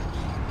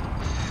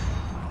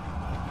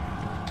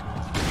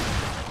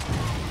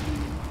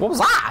 What was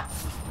that?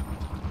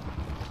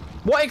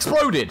 What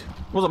exploded?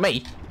 Wasn't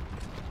me.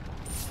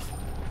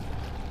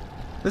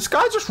 This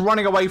guy's just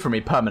running away from me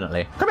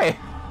permanently. Come here.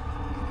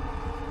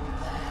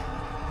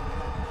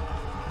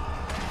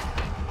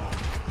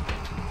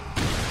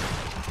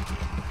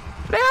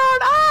 Leon!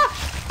 Ah!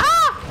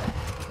 Ah!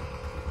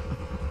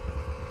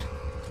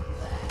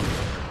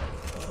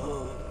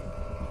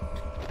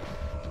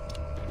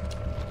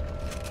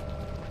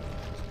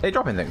 Are they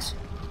dropping things?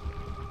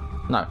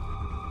 No.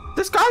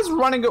 This guy's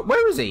running.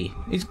 Where is he?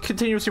 He's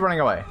continuously running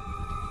away.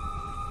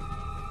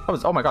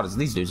 Oh my god, it's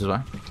these dudes as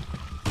well.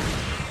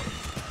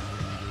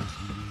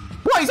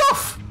 What? He's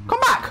off! Come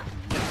back!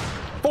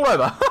 Fall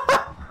over.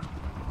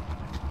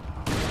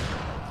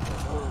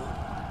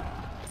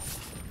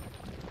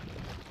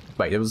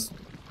 Wait, it was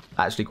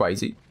actually quite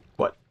easy.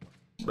 What?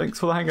 Thanks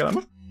for the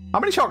handgun. How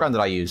many shotguns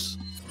did I use?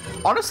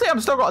 Honestly,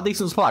 I've still got a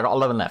decent supply. I got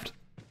 11 left.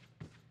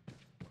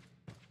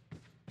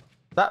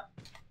 That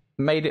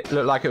made it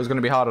look like it was going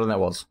to be harder than it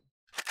was.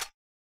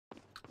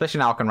 Especially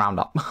now I can round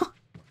up.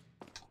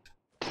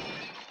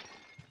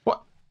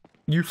 What?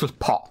 Useless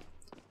pot.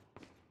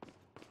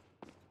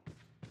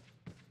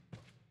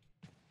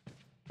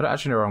 I don't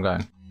actually know where I'm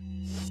going.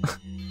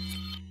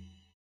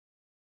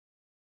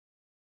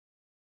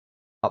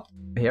 Up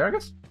here, I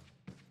guess?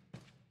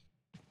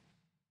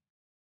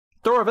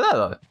 Door over there,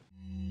 though.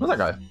 Where'd that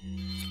go?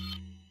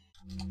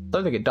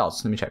 Don't think it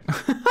does. Let me check.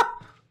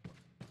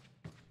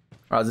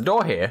 Alright, there's a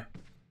door here.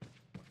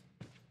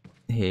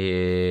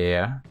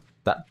 Here.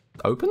 That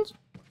opens?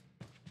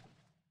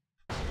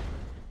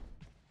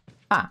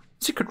 Ah,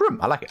 secret room.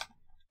 I like it.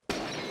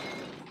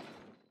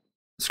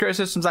 Security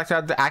systems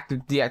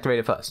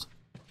deactivated first.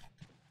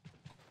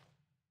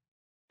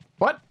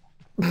 What?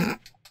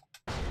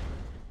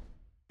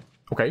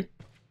 Okay.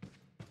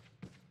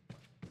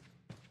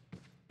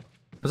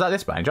 Was that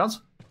this by any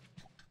chance?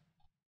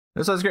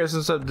 Let's security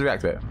system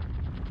deactivate.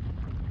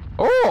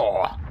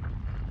 Oh!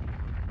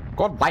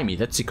 God buy me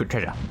that secret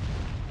treasure.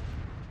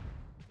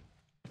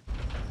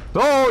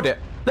 Oh dear.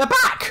 They're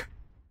back!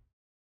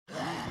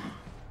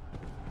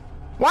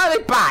 Why are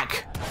they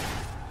back?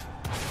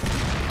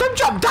 Don't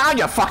jump down,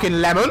 you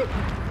fucking lemon!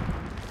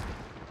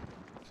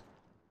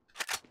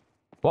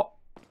 What?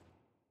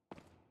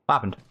 What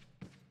happened?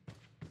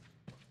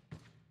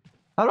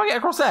 How do I get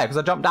across there? Because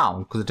I jumped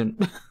down. Because I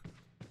didn't...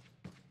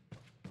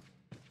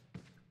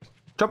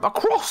 Jump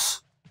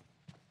across!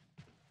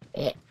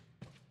 Let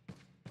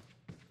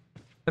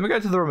me go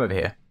to the room over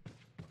here.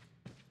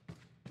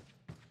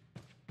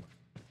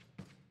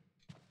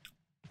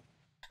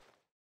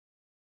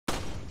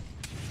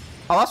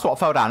 Oh, that's what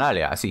fell down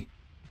earlier, I see.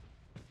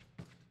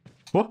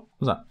 What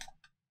was that?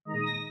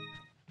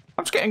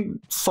 I'm just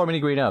getting so many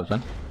green herbs,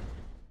 man.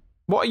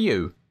 What are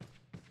you?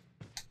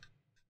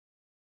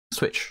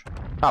 Switch.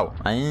 Oh,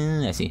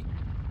 I see.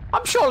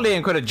 I'm sure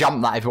Liam could have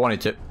jumped that if he wanted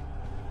to.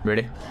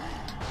 Really?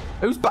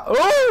 Who's back?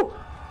 Oh!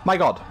 My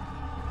god.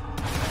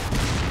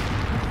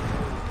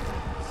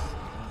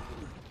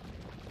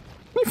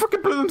 They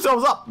fucking blew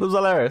themselves up. That was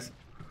hilarious.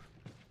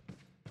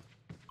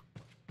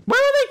 Where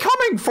are they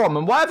coming from?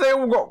 And why have they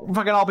all got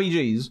fucking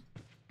RPGs?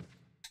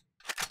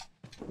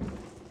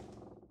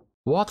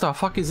 What the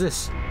fuck is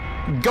this?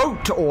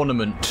 Goat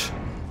ornament.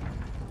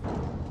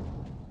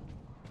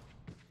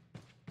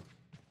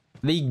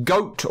 The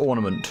goat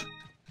ornament.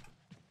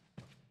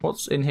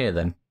 What's in here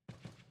then?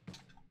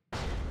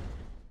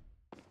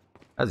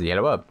 That's a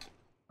yellow herb.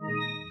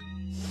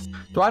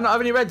 Do I not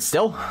have any red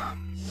still?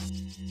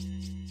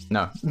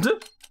 No. The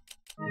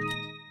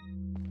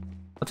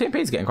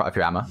TMP's getting quite a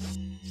few ammo.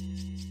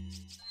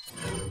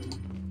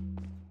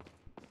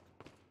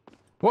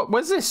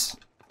 Where's this?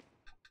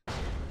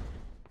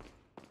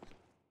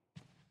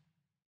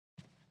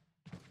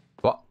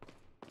 What?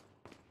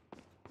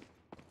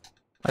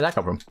 Where'd that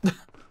come from?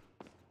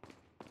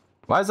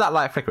 Why is that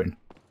light flickering?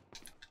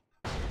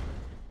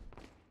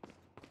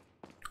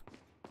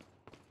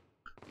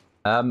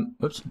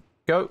 Oops.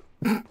 Go.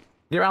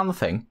 Get around the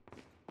thing.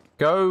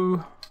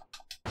 Go.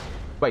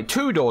 Wait,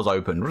 2 doors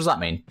opened. What does that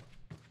mean?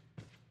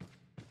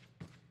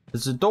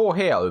 There's a door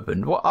here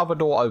opened. What other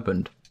door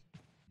opened?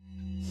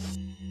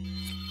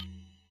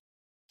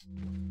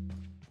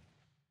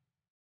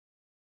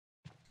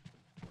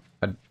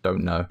 I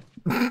don't know.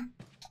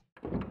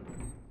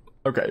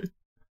 Okay.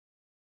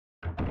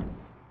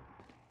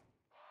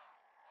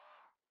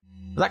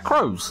 Is that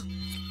crows?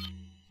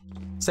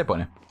 Save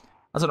point.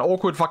 That's an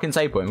awkward fucking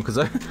save point because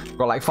I've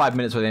got like 5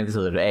 minutes for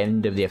the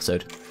end of the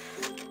episode.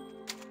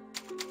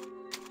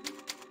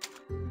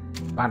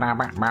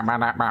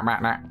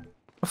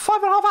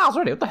 5.5 hours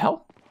already? What the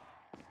hell?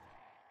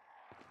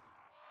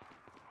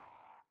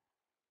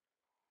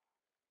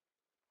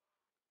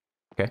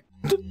 Okay.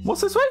 What's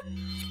this way?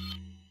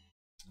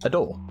 A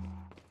door.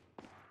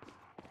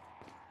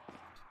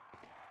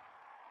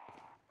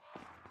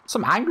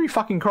 Some angry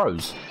fucking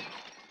crows.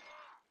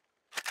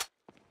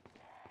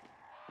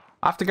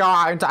 I have to go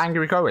out into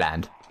Angry Crow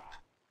Land.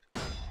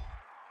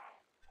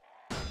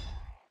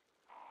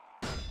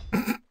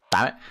 Damn it.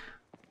 I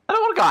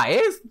don't want to go out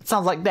here. It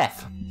sounds like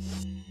death.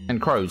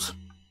 And crows.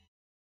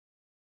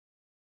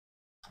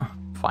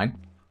 Fine.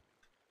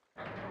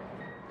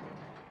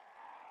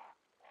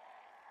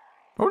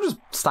 We're just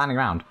standing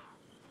around.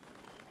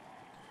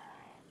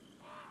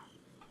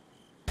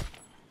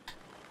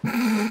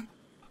 I'm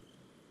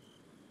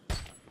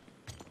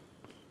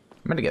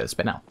gonna get a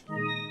spin out.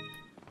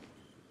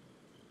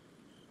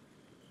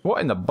 What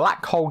in the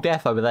black hole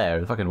death over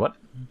there? Fucking what?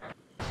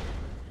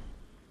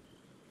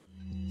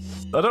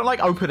 I don't like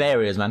open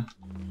areas, man.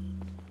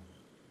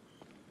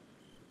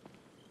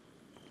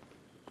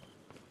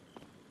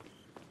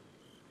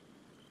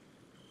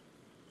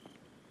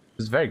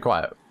 It's very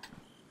quiet.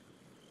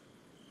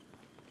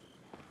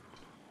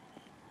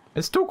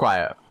 It's still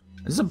quiet.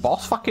 Is this a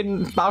boss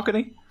fucking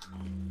balcony?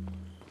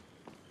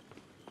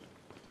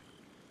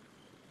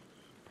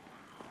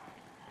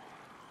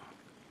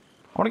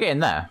 I want to get in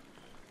there.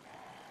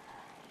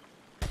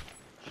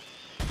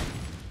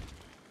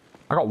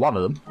 I got one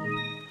of them.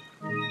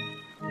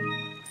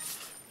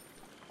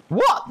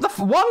 What?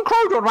 One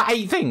crow got about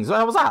 8 things. What the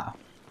hell was that?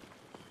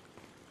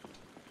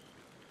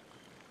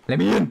 Let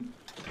me in.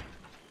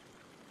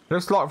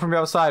 Looks locked from the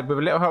other side. With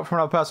a little help from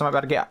another person, I might be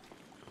able to get...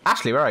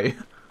 Ashley, where are you?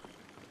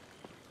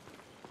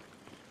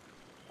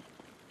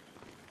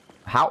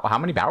 How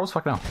many barrels?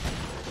 Fucking hell.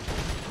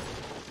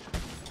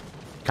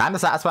 Kinda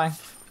satisfying.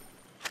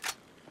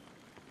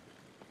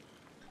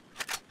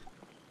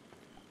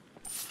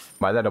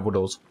 Right, they're double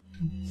doors.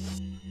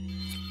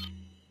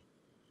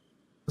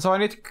 So I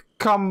need to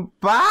come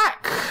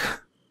back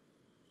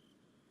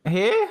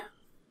here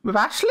with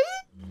Ashley?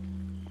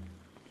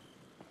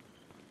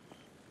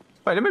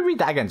 Wait, let me read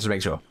that again just to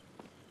make sure.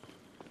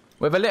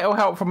 With a little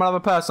help from another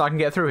person, I can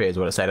get through here, is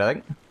what it said, I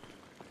think.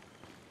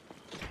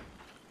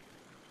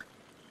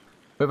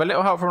 With a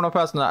little help from another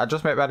person, I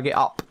just might be able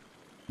to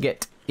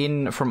get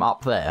in from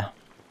up there.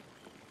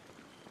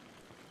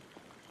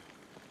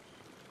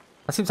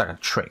 That seems like a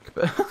trick,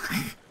 but...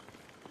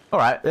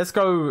 Alright, let's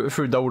go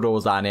through double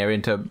doors down here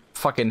into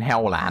fucking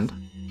Hellland.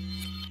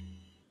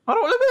 Oh,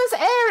 look at this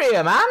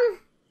area, man!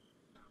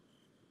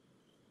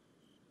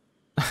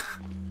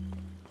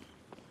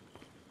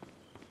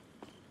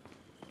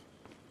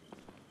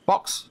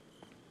 Box?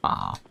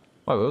 Ah.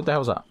 Wait, what the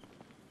hell's that?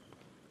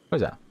 What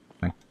is that?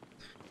 Okay.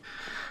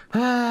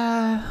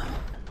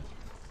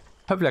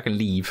 Hopefully I can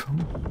leave.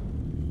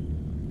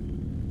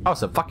 Oh,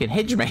 it's a fucking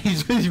hedge maze.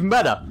 It's even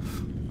better.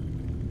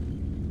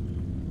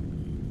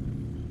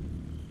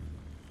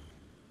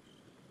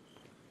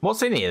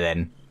 What's in here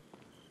then?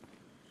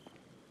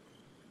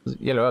 There's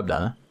a yellow herb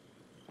down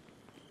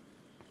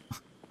there.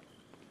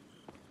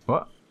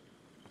 What?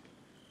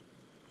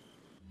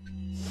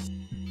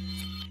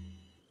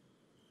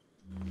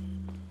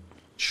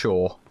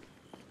 Sure.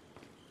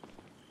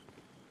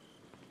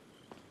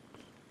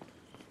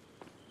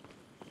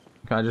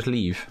 Can I just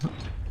leave?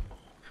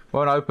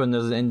 Won't open,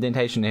 there's an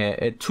indentation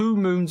here. 2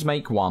 moons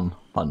make 1.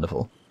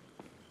 Wonderful.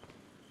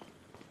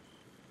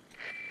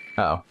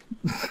 Uh oh.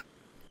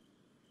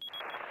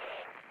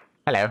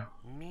 Hello.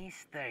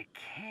 Mr.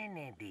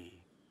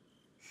 Kennedy.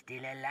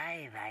 Still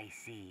alive, I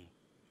see.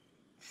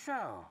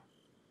 So,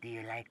 do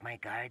you like my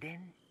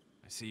garden?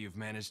 I see you've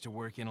managed to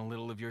work in a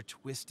little of your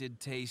twisted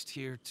taste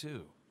here,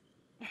 too.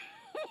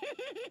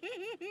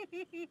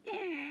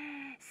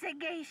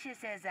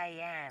 Sagacious as I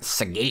am.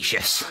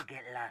 Sagacious. You'll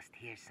get lost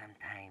here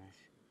sometimes.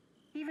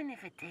 Even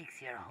if it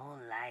takes your whole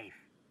life,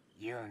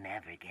 you'll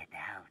never get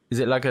out. Is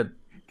it like a...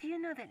 Do you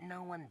know that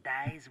no one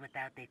dies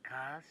without a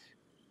cause?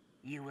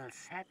 You will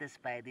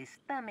satisfy the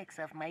stomachs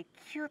of my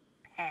cute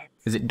pets.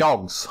 Is it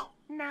dogs?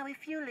 Now,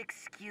 if you'll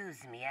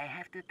excuse me, I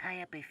have to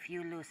tie up a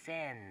few loose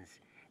ends,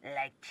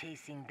 like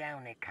chasing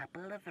down a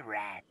couple of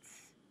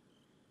rats.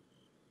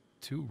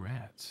 2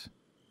 rats?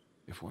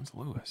 If one's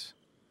Lewis,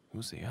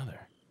 who's the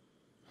other?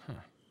 Huh.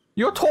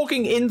 You're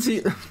talking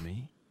into... It's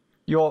me?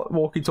 Your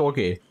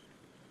walkie-talkie.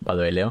 By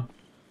the way, Leo.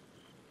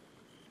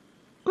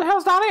 What the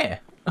hell's down here?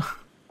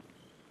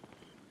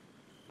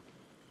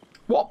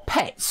 What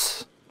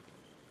pets?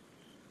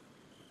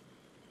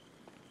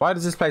 Why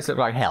does this place look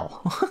like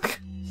hell?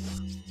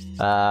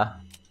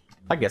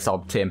 I guess I'll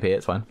TMP it,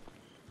 it's fine.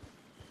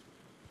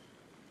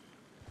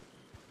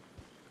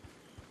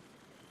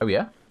 Oh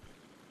yeah?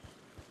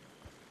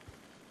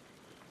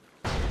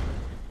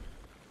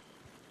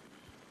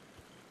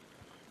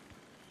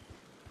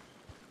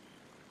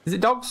 Is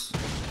it dogs?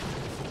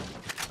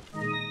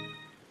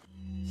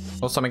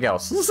 Or something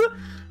else?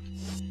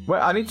 Wait,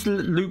 I need to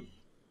loot.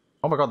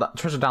 Oh my god, that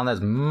treasure down there's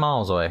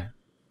miles away.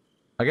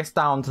 I guess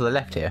down to the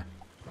left here.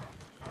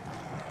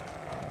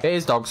 It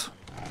is dogs.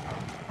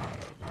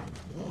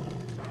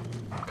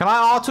 Can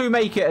I R2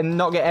 make it and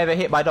not get ever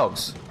hit by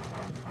dogs?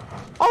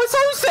 Oh, it's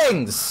those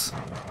things!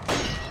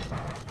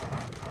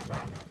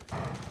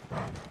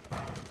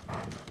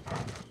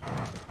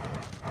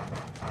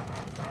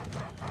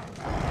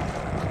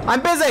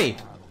 I'm busy!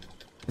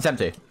 It's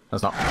empty.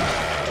 That's not.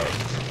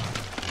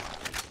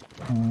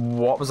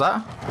 What was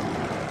that?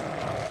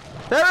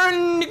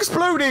 They're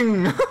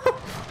exploding!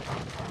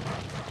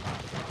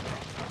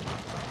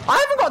 I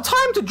haven't got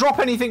time to drop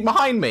anything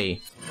behind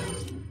me.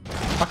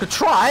 I could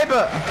try,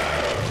 but...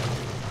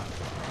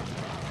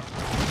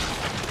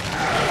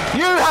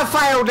 You have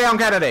failed, Leon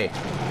Kennedy!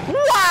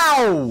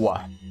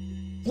 Wow!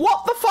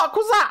 What the fuck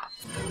was that?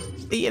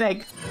 Eat an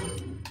egg.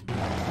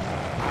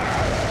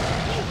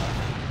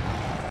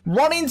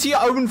 Run into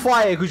your own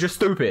fire because you're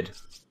stupid.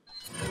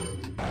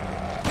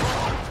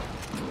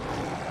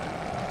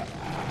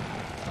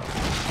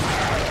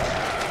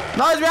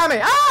 No, it's behind me.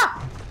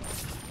 Ah!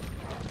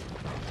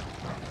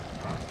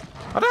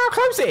 I don't know how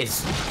close it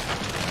is.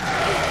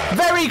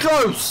 Very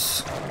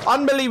close.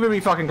 Unbelievably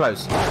fucking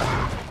close.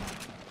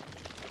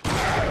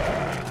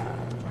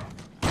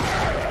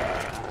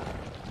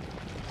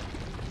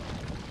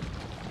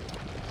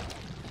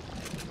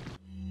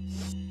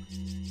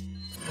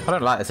 I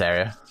don't like this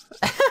area.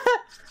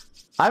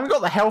 I haven't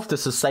got the health to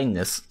sustain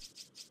this.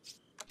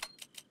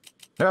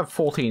 I have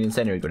 14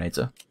 incendiary grenades,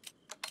 though.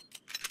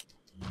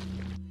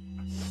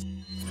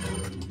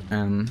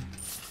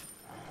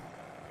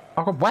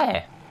 Oh god,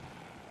 where?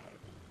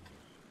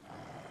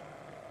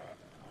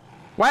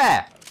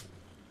 Where?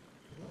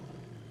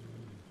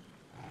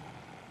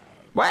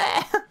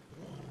 Where?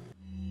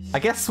 I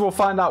guess we'll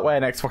find out where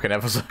next fucking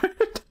episode.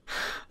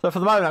 So for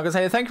the moment, I'm going to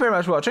say thank you very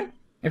much for watching.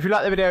 If you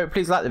like the video,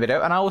 please like the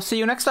video, and I will see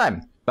you next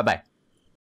time. Bye-bye.